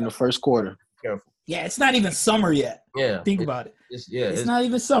got only in the first quarter. Careful. Yeah, it's not even summer yet. Yeah. Think about it. It's not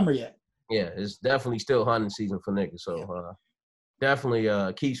even summer yet. Yeah, it's definitely still hunting season for niggas. So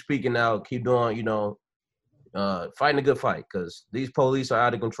definitely keep speaking out, keep doing, fighting a good fight, because these police are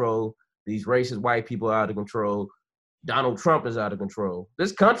out of control. These racist white people are out of control. Donald Trump is out of control.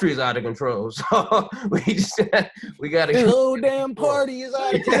 This country is out of control. So we got to. This whole damn party is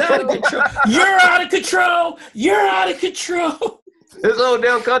out of control. You're out of control. You're out of control. This whole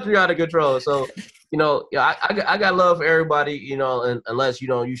damn country out of control. So, I got love for everybody, and unless,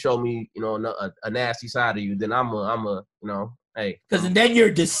 you show me, a nasty side of you, then I'm a hey. Because then you're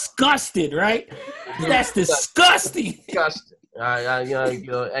disgusted, right? That's disgusting. Disgusting.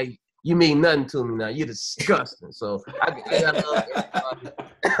 Hey, you mean nothing to me now. You're disgusting. So I got love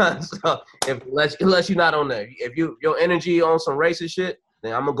everybody. So unless you're not on there, if your energy on some racist shit,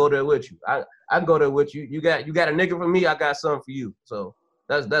 then I'm gonna go there with you. I can go there with you. You got a nigga for me. I got something for you. So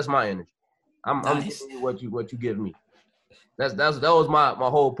that's my energy. I'm giving you what you give me. That was my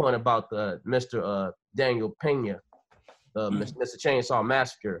whole point about the Mr. Daniel Pena, Mr. Chainsaw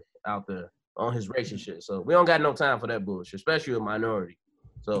Massacre out there on his racist shit. So we don't got no time for that bullshit, especially a minority.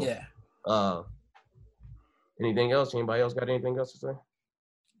 So anything else? Anybody else got anything else to say?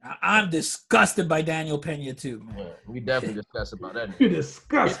 I'm disgusted by Daniel Pena too, man. Yeah, we definitely discussed about that. You're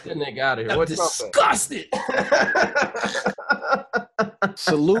disgusted. Get that nigga out of here. I'm disgusted.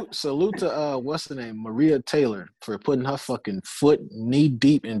 Salute to what's the name, Maria Taylor, for putting her fucking foot knee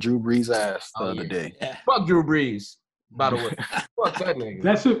deep in Drew Brees' ass the other day. Yeah. Fuck Drew Brees, by the way. Fuck that nigga.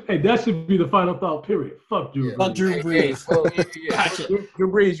 That should be the final thought. Period. Fuck Drew. Fuck Drew Brees. Gotcha.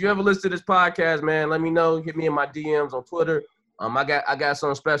 Drew Brees, you ever listen to this podcast, man? Let me know. Hit me in my DMs on Twitter. I got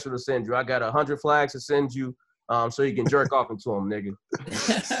something special to send you. I got 100 flags to send you, so you can jerk off into them, nigga.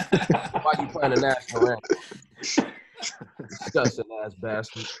 Why you playing the national anthem? Disgusting ass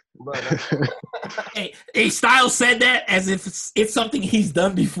bastard. Hey, Styles said that as if it's something he's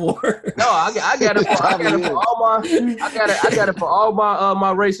done before. No, I got it for all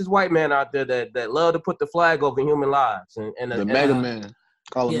my racist white men out there that love to put the flag over human lives and the Mega Man.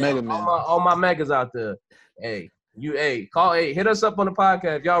 Call him Mega Man. All my megas out there. Hit us up on the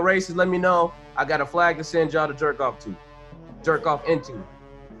podcast. If y'all racist, let me know. I got a flag to send y'all to jerk off into.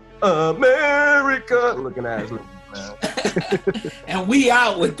 America. Looking at us, man. And we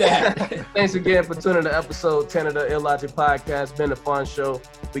out with that. Thanks again for tuning to episode 10 of the Illogic Podcast. It's been a fun show.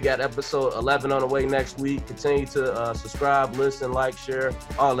 We got episode 11 on the way next week. Continue to subscribe, listen, like, share,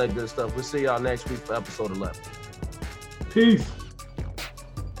 all that good stuff. We'll see y'all next week for episode 11. Peace.